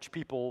lot of rich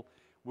people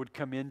would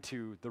come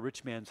into the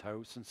rich man's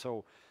house, and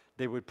so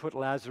they would put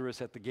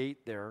Lazarus at the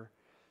gate there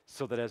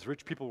so that as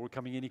rich people were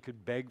coming in, he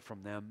could beg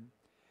from them.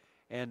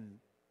 And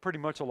pretty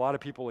much a lot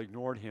of people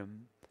ignored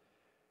him.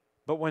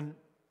 But when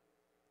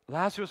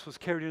Lazarus was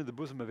carried into the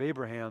bosom of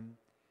Abraham,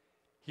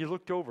 he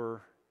looked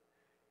over,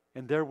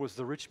 and there was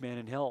the rich man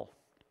in hell.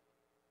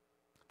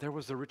 There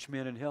was the rich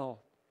man in hell.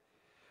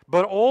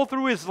 But all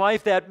through his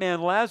life, that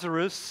man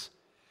Lazarus,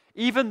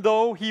 even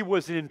though he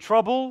was in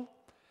trouble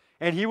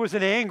and he was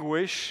in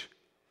anguish,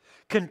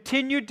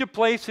 continued to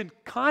place in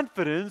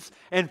confidence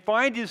and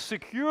find his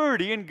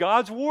security in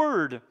God's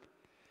Word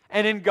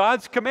and in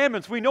God's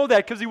commandments. We know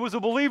that because he was a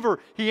believer.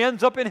 He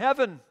ends up in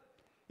heaven,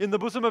 in the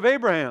bosom of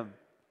Abraham.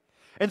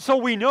 And so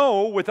we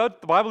know,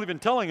 without the Bible even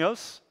telling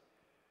us,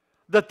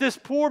 that this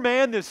poor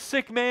man, this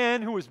sick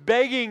man who was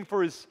begging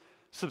for his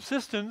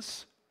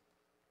subsistence,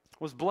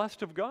 was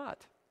blessed of God,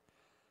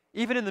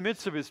 even in the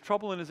midst of his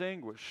trouble and his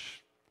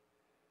anguish.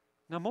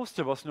 Now, most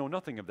of us know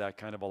nothing of that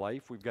kind of a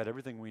life. We've got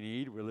everything we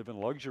need. We live in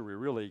luxury,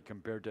 really,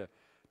 compared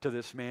to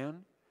this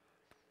man.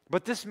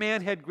 But this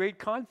man had great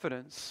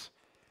confidence.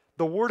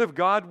 The Word of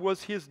God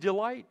was his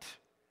delight.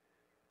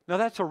 Now,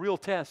 that's a real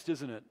test,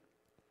 isn't it?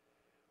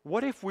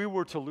 What if we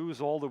were to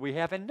lose all that we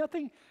have? And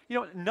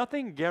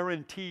nothing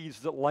guarantees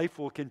that life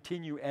will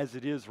continue as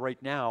it is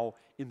right now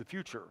in the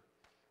future.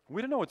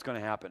 We don't know what's going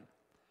to happen.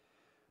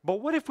 But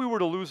what if we were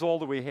to lose all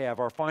that we have?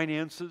 Our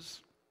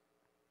finances.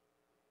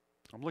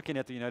 I'm looking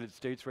at the United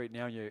States right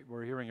now.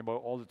 We're hearing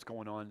about all that's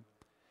going on.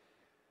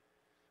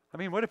 I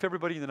mean, what if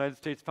everybody in the United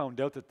States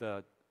found out that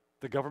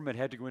the government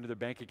had to go into their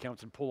bank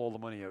accounts and pull all the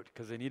money out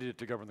because they needed it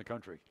to govern the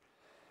country?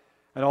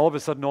 And all of a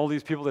sudden, all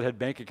these people that had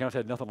bank accounts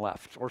had nothing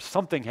left. Or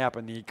something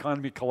happened. The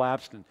economy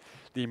collapsed and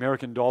the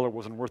American dollar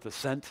wasn't worth a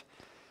cent.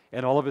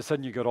 And all of a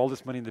sudden, you got all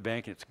this money in the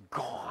bank and it's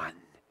gone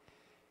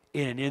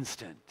in an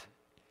instant.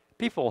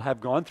 People have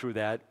gone through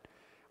that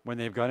when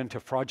they've got into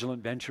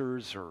fraudulent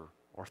ventures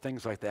or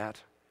things like that.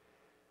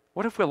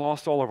 What if we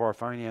lost all of our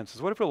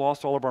finances? What if we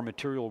lost all of our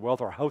material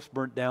wealth? Our house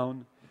burnt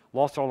down,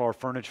 lost all our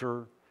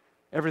furniture,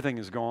 everything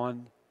is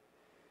gone.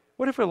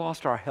 What if we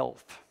lost our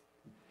health?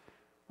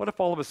 What if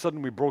all of a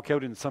sudden we broke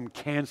out in some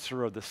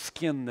cancer of the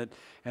skin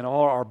and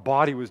all our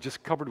body was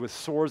just covered with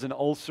sores and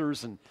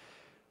ulcers, and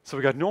so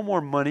we got no more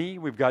money,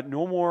 we've got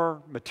no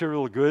more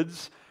material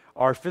goods,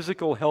 our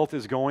physical health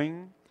is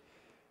going,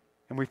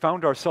 and we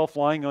found ourselves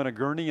lying on a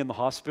gurney in the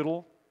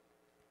hospital,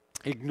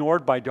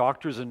 ignored by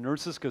doctors and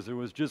nurses because there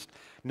was just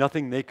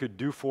nothing they could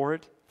do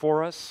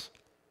for us?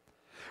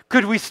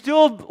 Could we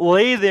still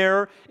lay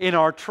there in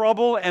our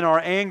trouble and our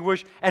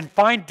anguish and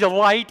find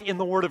delight in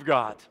the Word of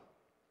God?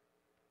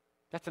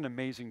 That's an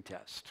amazing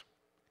test.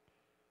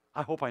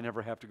 I hope I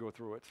never have to go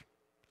through it.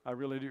 I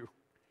really do.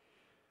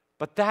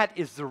 But that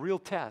is the real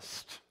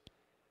test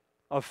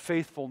of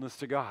faithfulness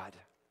to God.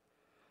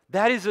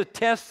 That is a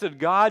test that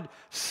God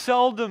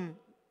seldom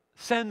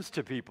sends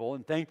to people,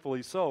 and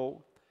thankfully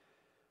so,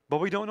 but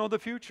we don't know the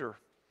future.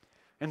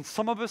 And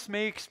some of us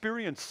may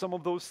experience some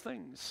of those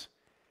things.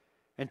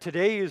 And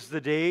today is the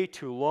day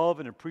to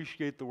love and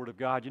appreciate the Word of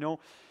God. You know,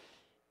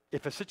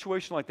 if a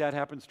situation like that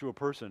happens to a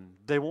person,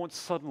 they won't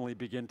suddenly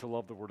begin to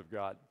love the Word of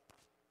God.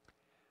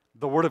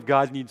 The Word of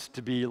God needs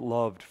to be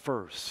loved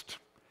first.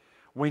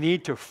 We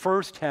need to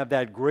first have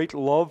that great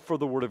love for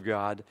the Word of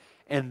God,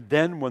 and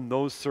then when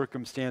those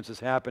circumstances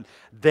happen,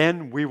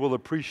 then we will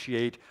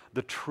appreciate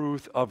the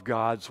truth of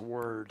God's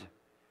Word.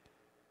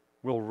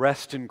 We'll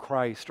rest in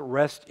Christ,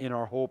 rest in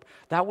our hope.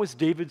 That was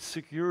David's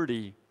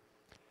security.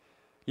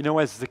 You know,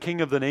 as the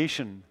king of the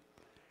nation,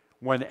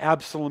 when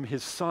Absalom,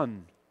 his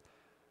son,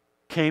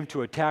 came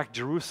to attack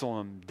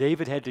Jerusalem,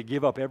 David had to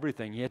give up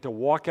everything. He had to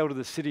walk out of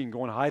the city and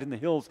go and hide in the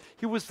hills.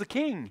 He was the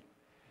king.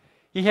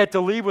 He had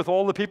to leave with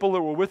all the people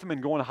that were with him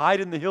and go and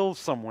hide in the hills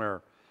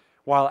somewhere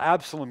while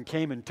Absalom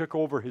came and took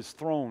over his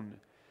throne.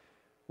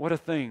 What a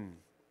thing.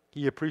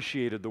 He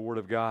appreciated the Word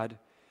of God.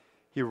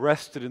 He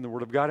rested in the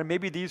Word of God. And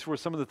maybe these were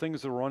some of the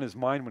things that were on his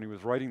mind when he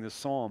was writing this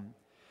psalm.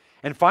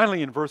 And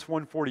finally, in verse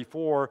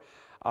 144,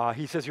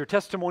 he says, "Your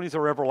testimonies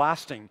are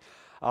everlasting.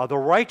 The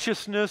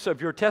righteousness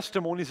of your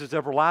testimonies is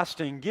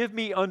everlasting. Give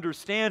me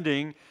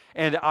understanding,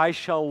 and I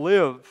shall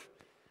live."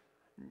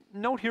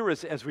 Note here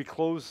as we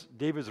close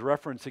David's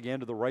reference again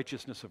to the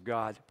righteousness of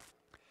God.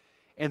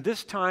 And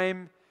this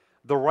time,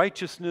 the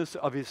righteousness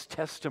of his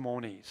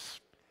testimonies,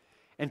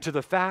 and to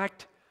the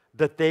fact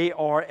that they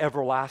are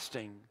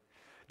everlasting.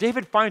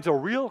 David finds a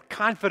real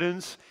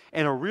confidence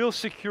and a real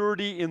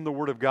security in the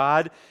Word of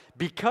God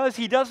because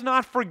he does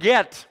not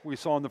forget, we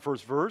saw in the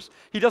first verse,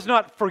 he does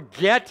not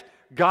forget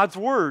God's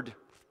Word.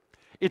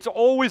 It's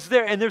always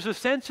there, and there's a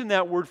sense in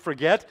that word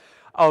forget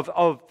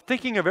of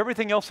thinking of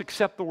everything else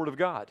except the Word of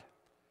God.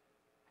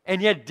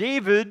 And yet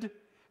David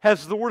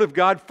has the Word of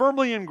God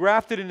firmly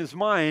engrafted in his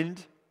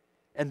mind,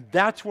 and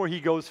that's where he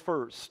goes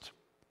first.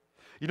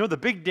 You know, the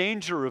big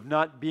danger of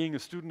not being a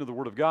student of the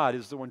Word of God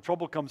is that when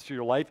trouble comes to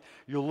your life,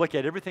 you'll look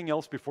at everything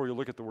else before you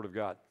look at the Word of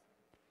God.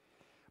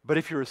 But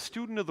if you're a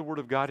student of the Word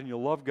of God and you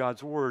love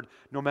God's Word,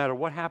 no matter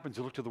what happens,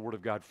 you look to the Word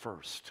of God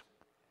first.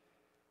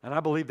 And I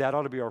believe that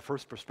ought to be our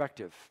first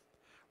perspective.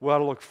 We ought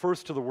to look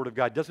first to the Word of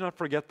God. Does not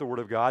forget the Word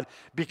of God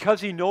because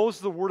he knows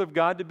the Word of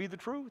God to be the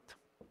truth.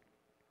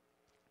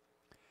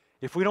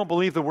 If we don't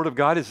believe the Word of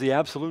God is the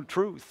absolute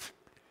truth,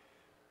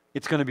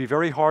 it's going to be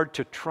very hard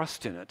to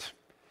trust in it.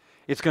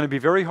 It's going to be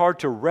very hard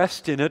to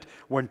rest in it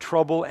when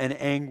trouble and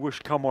anguish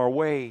come our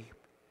way.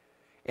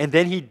 And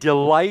then he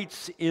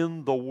delights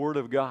in the Word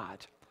of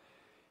God.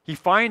 He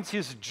finds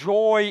his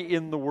joy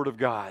in the Word of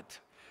God.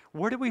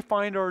 Where do we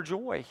find our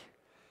joy?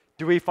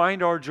 Do we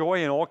find our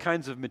joy in all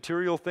kinds of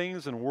material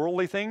things and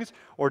worldly things?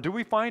 Or do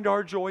we find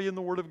our joy in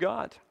the Word of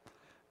God?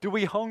 Do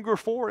we hunger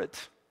for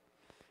it?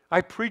 I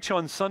preach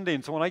on Sunday,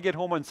 and so when I get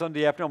home on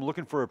Sunday afternoon, I'm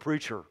looking for a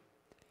preacher.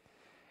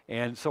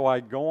 And so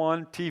I go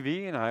on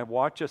TV and I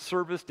watch a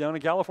service down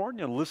in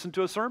California and listen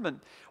to a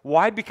sermon.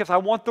 Why? Because I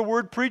want the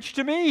Word preached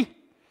to me.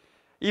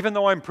 Even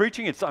though I'm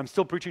preaching, I'm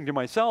still preaching to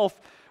myself,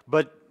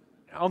 but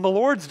on the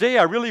Lord's Day,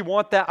 I really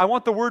want that. I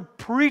want the Word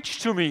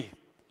preached to me.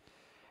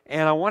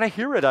 And I want to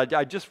hear it.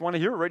 I just want to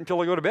hear it right until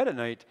I go to bed at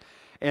night.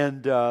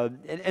 And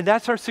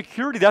that's our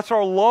security. That's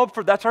our love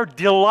for, that's our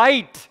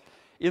delight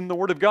in the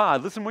Word of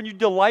God. Listen, when you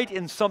delight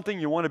in something,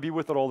 you want to be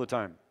with it all the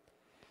time.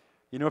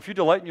 You know, if you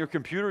delight in your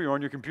computer, you're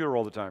on your computer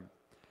all the time.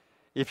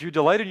 If you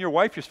delight in your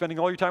wife, you're spending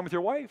all your time with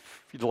your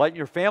wife. If you delight in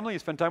your family, you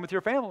spend time with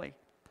your family.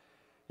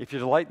 If you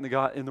delight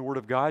in the Word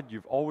of God,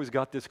 you've always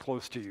got this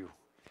close to you.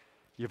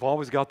 You've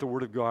always got the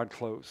Word of God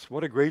close.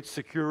 What a great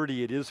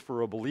security it is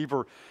for a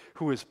believer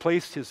who has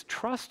placed his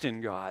trust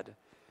in God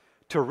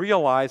to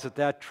realize that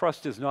that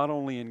trust is not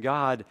only in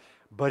God,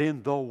 but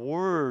in the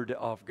Word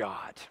of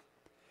God.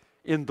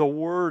 In the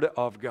Word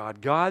of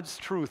God. God's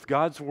truth,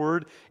 God's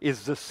Word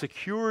is the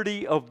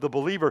security of the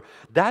believer.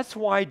 That's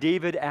why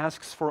David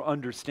asks for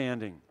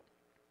understanding.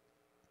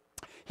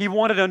 He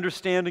wanted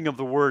understanding of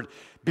the Word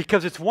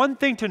because it's one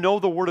thing to know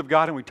the Word of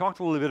God, and we talked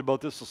a little bit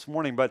about this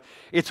morning, but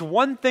it's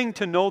one thing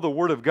to know the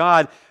Word of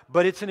God,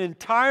 but it's an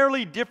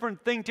entirely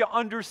different thing to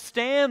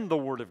understand the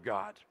Word of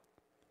God.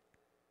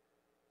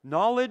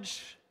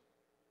 Knowledge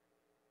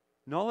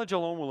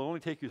alone will only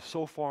take you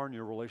so far in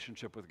your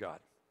relationship with God.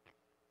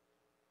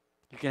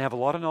 You can have a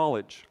lot of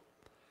knowledge,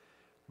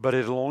 but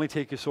it'll only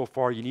take you so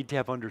far. You need to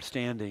have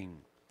understanding.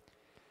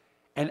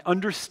 And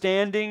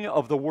understanding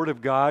of the Word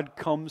of God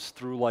comes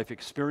through life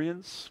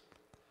experience,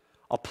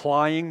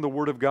 applying the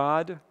Word of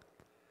God.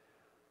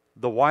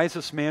 The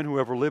wisest man who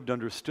ever lived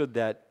understood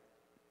that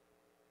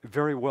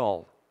very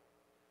well.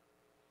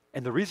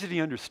 And the reason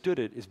he understood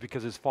it is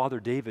because his father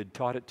David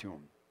taught it to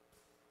him.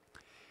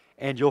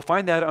 And you'll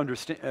find that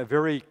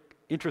very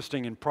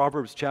interesting in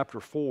Proverbs chapter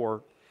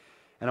 4.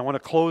 And I want to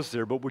close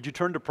there, but would you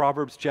turn to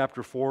Proverbs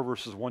chapter 4,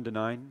 verses 1 to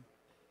 9?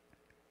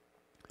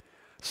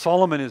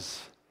 Solomon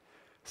is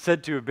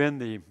said to have been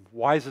the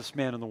wisest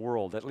man in the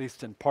world, at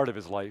least in part of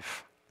his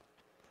life.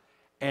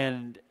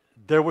 And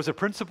there was a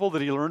principle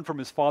that he learned from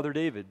his father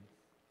David.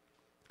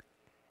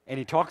 And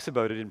he talks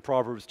about it in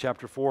Proverbs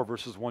chapter 4,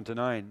 verses 1 to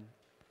 9.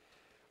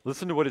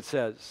 Listen to what it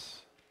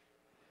says.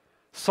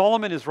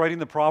 Solomon is writing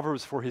the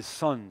Proverbs for his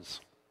sons.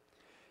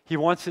 He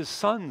wants his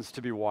sons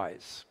to be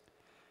wise.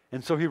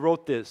 And so he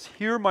wrote this,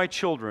 "Hear, my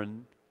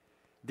children,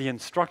 the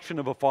instruction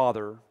of a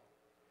father,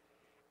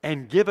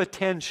 and give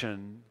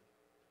attention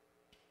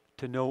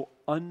to know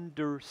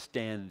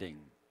understanding."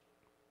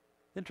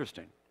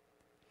 Interesting.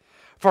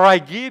 "For I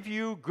give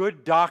you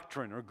good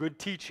doctrine," or good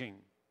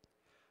teaching.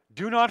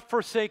 "Do not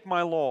forsake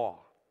my law."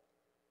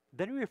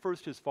 Then he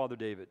refers to his father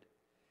David.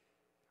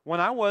 "When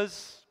I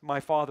was my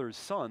father's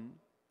son,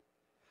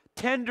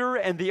 tender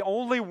and the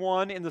only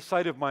one in the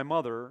sight of my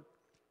mother,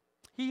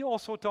 he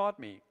also taught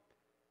me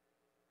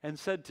and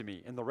said to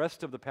me," and the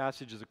rest of the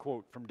passage is a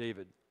quote from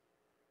David,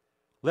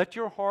 "Let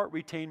your heart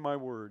retain my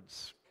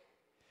words.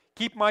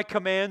 Keep my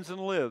commands and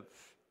live.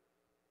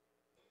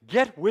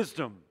 Get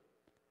wisdom.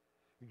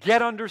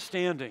 Get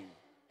understanding.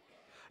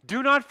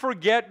 Do not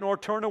forget nor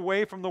turn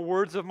away from the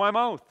words of my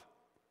mouth.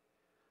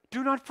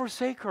 Do not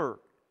forsake her,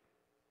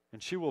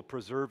 and she will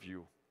preserve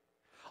you.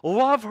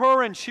 Love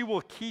her, and she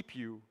will keep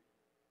you.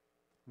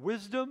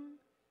 Wisdom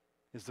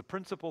is the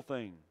principal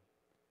thing.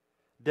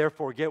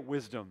 Therefore, get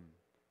wisdom.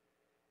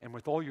 And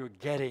with all your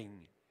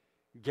getting,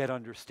 get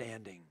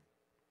understanding.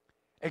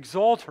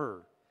 Exalt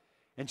her,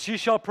 and she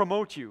shall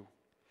promote you.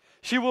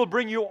 She will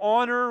bring you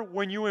honor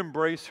when you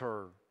embrace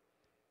her.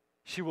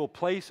 She will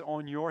place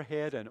on your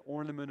head an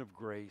ornament of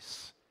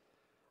grace,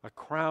 a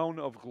crown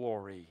of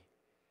glory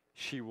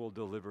she will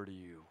deliver to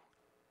you."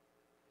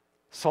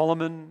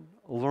 Solomon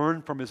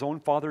learned from his own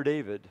father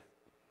David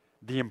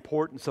the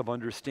importance of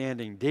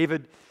understanding.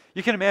 David,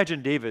 you can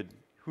imagine David,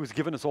 who's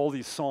given us all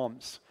these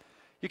Psalms.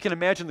 You can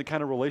imagine the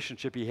kind of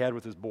relationship he had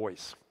with his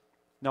boys.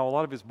 Now, a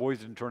lot of his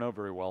boys didn't turn out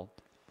very well,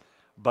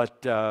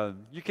 but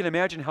you can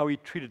imagine how he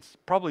treated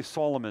probably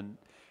Solomon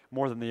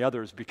more than the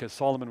others because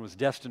Solomon was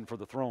destined for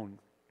the throne.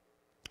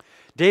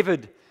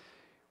 David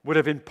would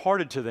have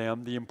imparted to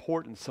them the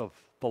importance of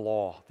the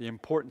law, the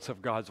importance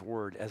of God's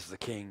word as the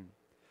king.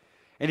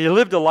 And he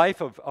lived a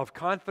life of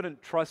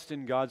confident trust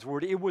in God's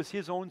word. It was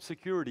his own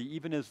security,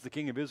 even as the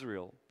king of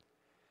Israel.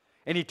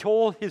 And he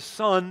told his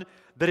son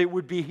that it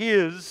would be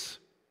his.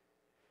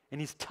 And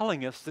he's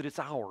telling us that it's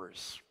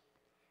ours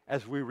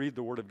as we read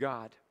the Word of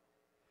God.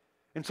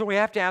 And so we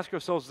have to ask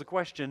ourselves the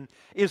question,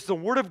 is the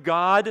Word of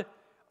God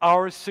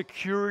our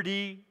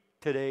security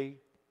today?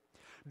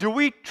 Do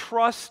we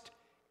trust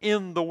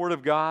in the Word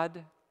of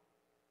God?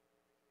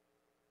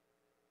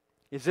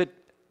 Is it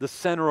the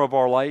center of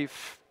our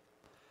life?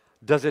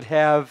 Does it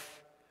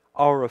have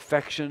our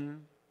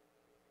affection?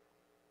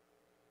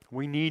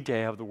 We need to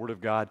have the Word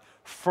of God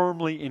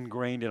firmly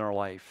ingrained in our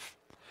life.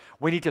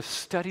 We need to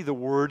study the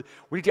Word.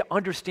 We need to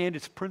understand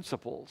its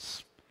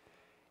principles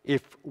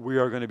if we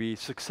are going to be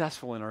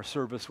successful in our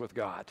service with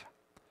God.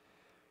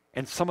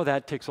 And some of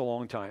that takes a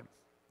long time.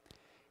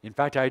 In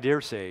fact, I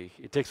dare say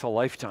it takes a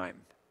lifetime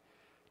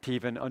to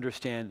even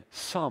understand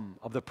some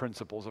of the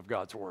principles of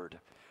God's Word.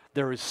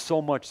 There is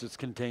so much that's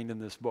contained in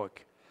this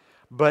book.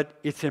 But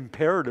it's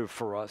imperative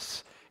for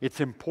us, it's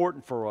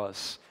important for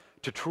us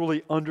to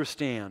truly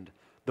understand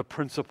the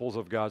principles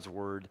of God's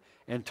Word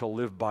and to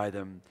live by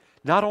them,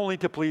 not only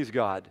to please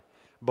God,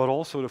 but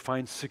also to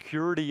find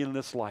security in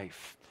this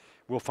life.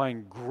 We'll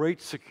find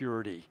great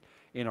security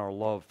in our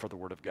love for the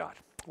Word of God.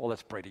 Well,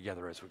 let's pray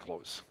together as we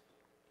close.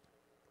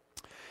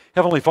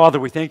 Heavenly Father,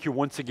 we thank you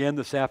once again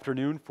this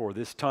afternoon for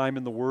this time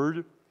in the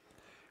Word.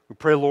 We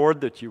pray,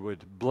 Lord, that you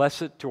would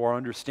bless it to our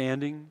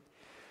understanding.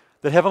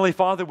 That, Heavenly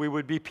Father, we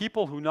would be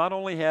people who not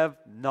only have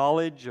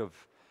knowledge of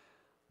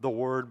the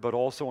Word, but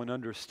also an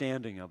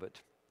understanding of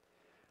it.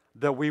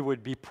 That we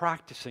would be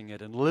practicing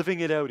it and living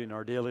it out in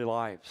our daily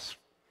lives.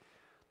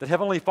 That,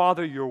 Heavenly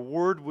Father, your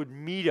Word would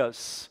meet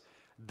us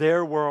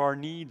there where our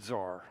needs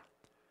are.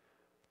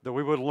 That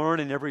we would learn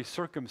in every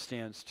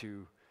circumstance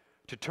to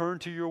turn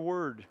to your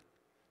Word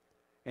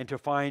and to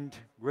find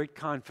great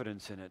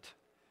confidence in it,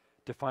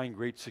 to find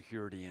great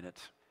security in it.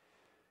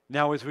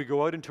 Now, as we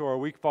go out into our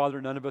week,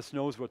 Father, none of us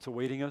knows what's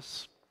awaiting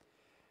us.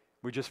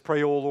 We just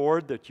pray, O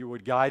Lord, that you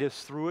would guide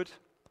us through it.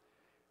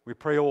 We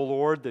pray, O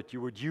Lord, that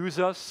you would use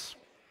us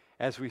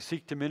as we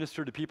seek to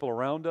minister to people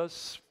around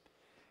us,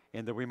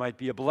 and that we might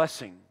be a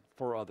blessing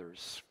for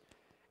others.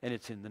 And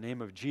it's in the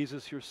name of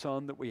Jesus, your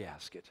Son, that we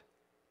ask it.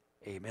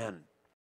 Amen.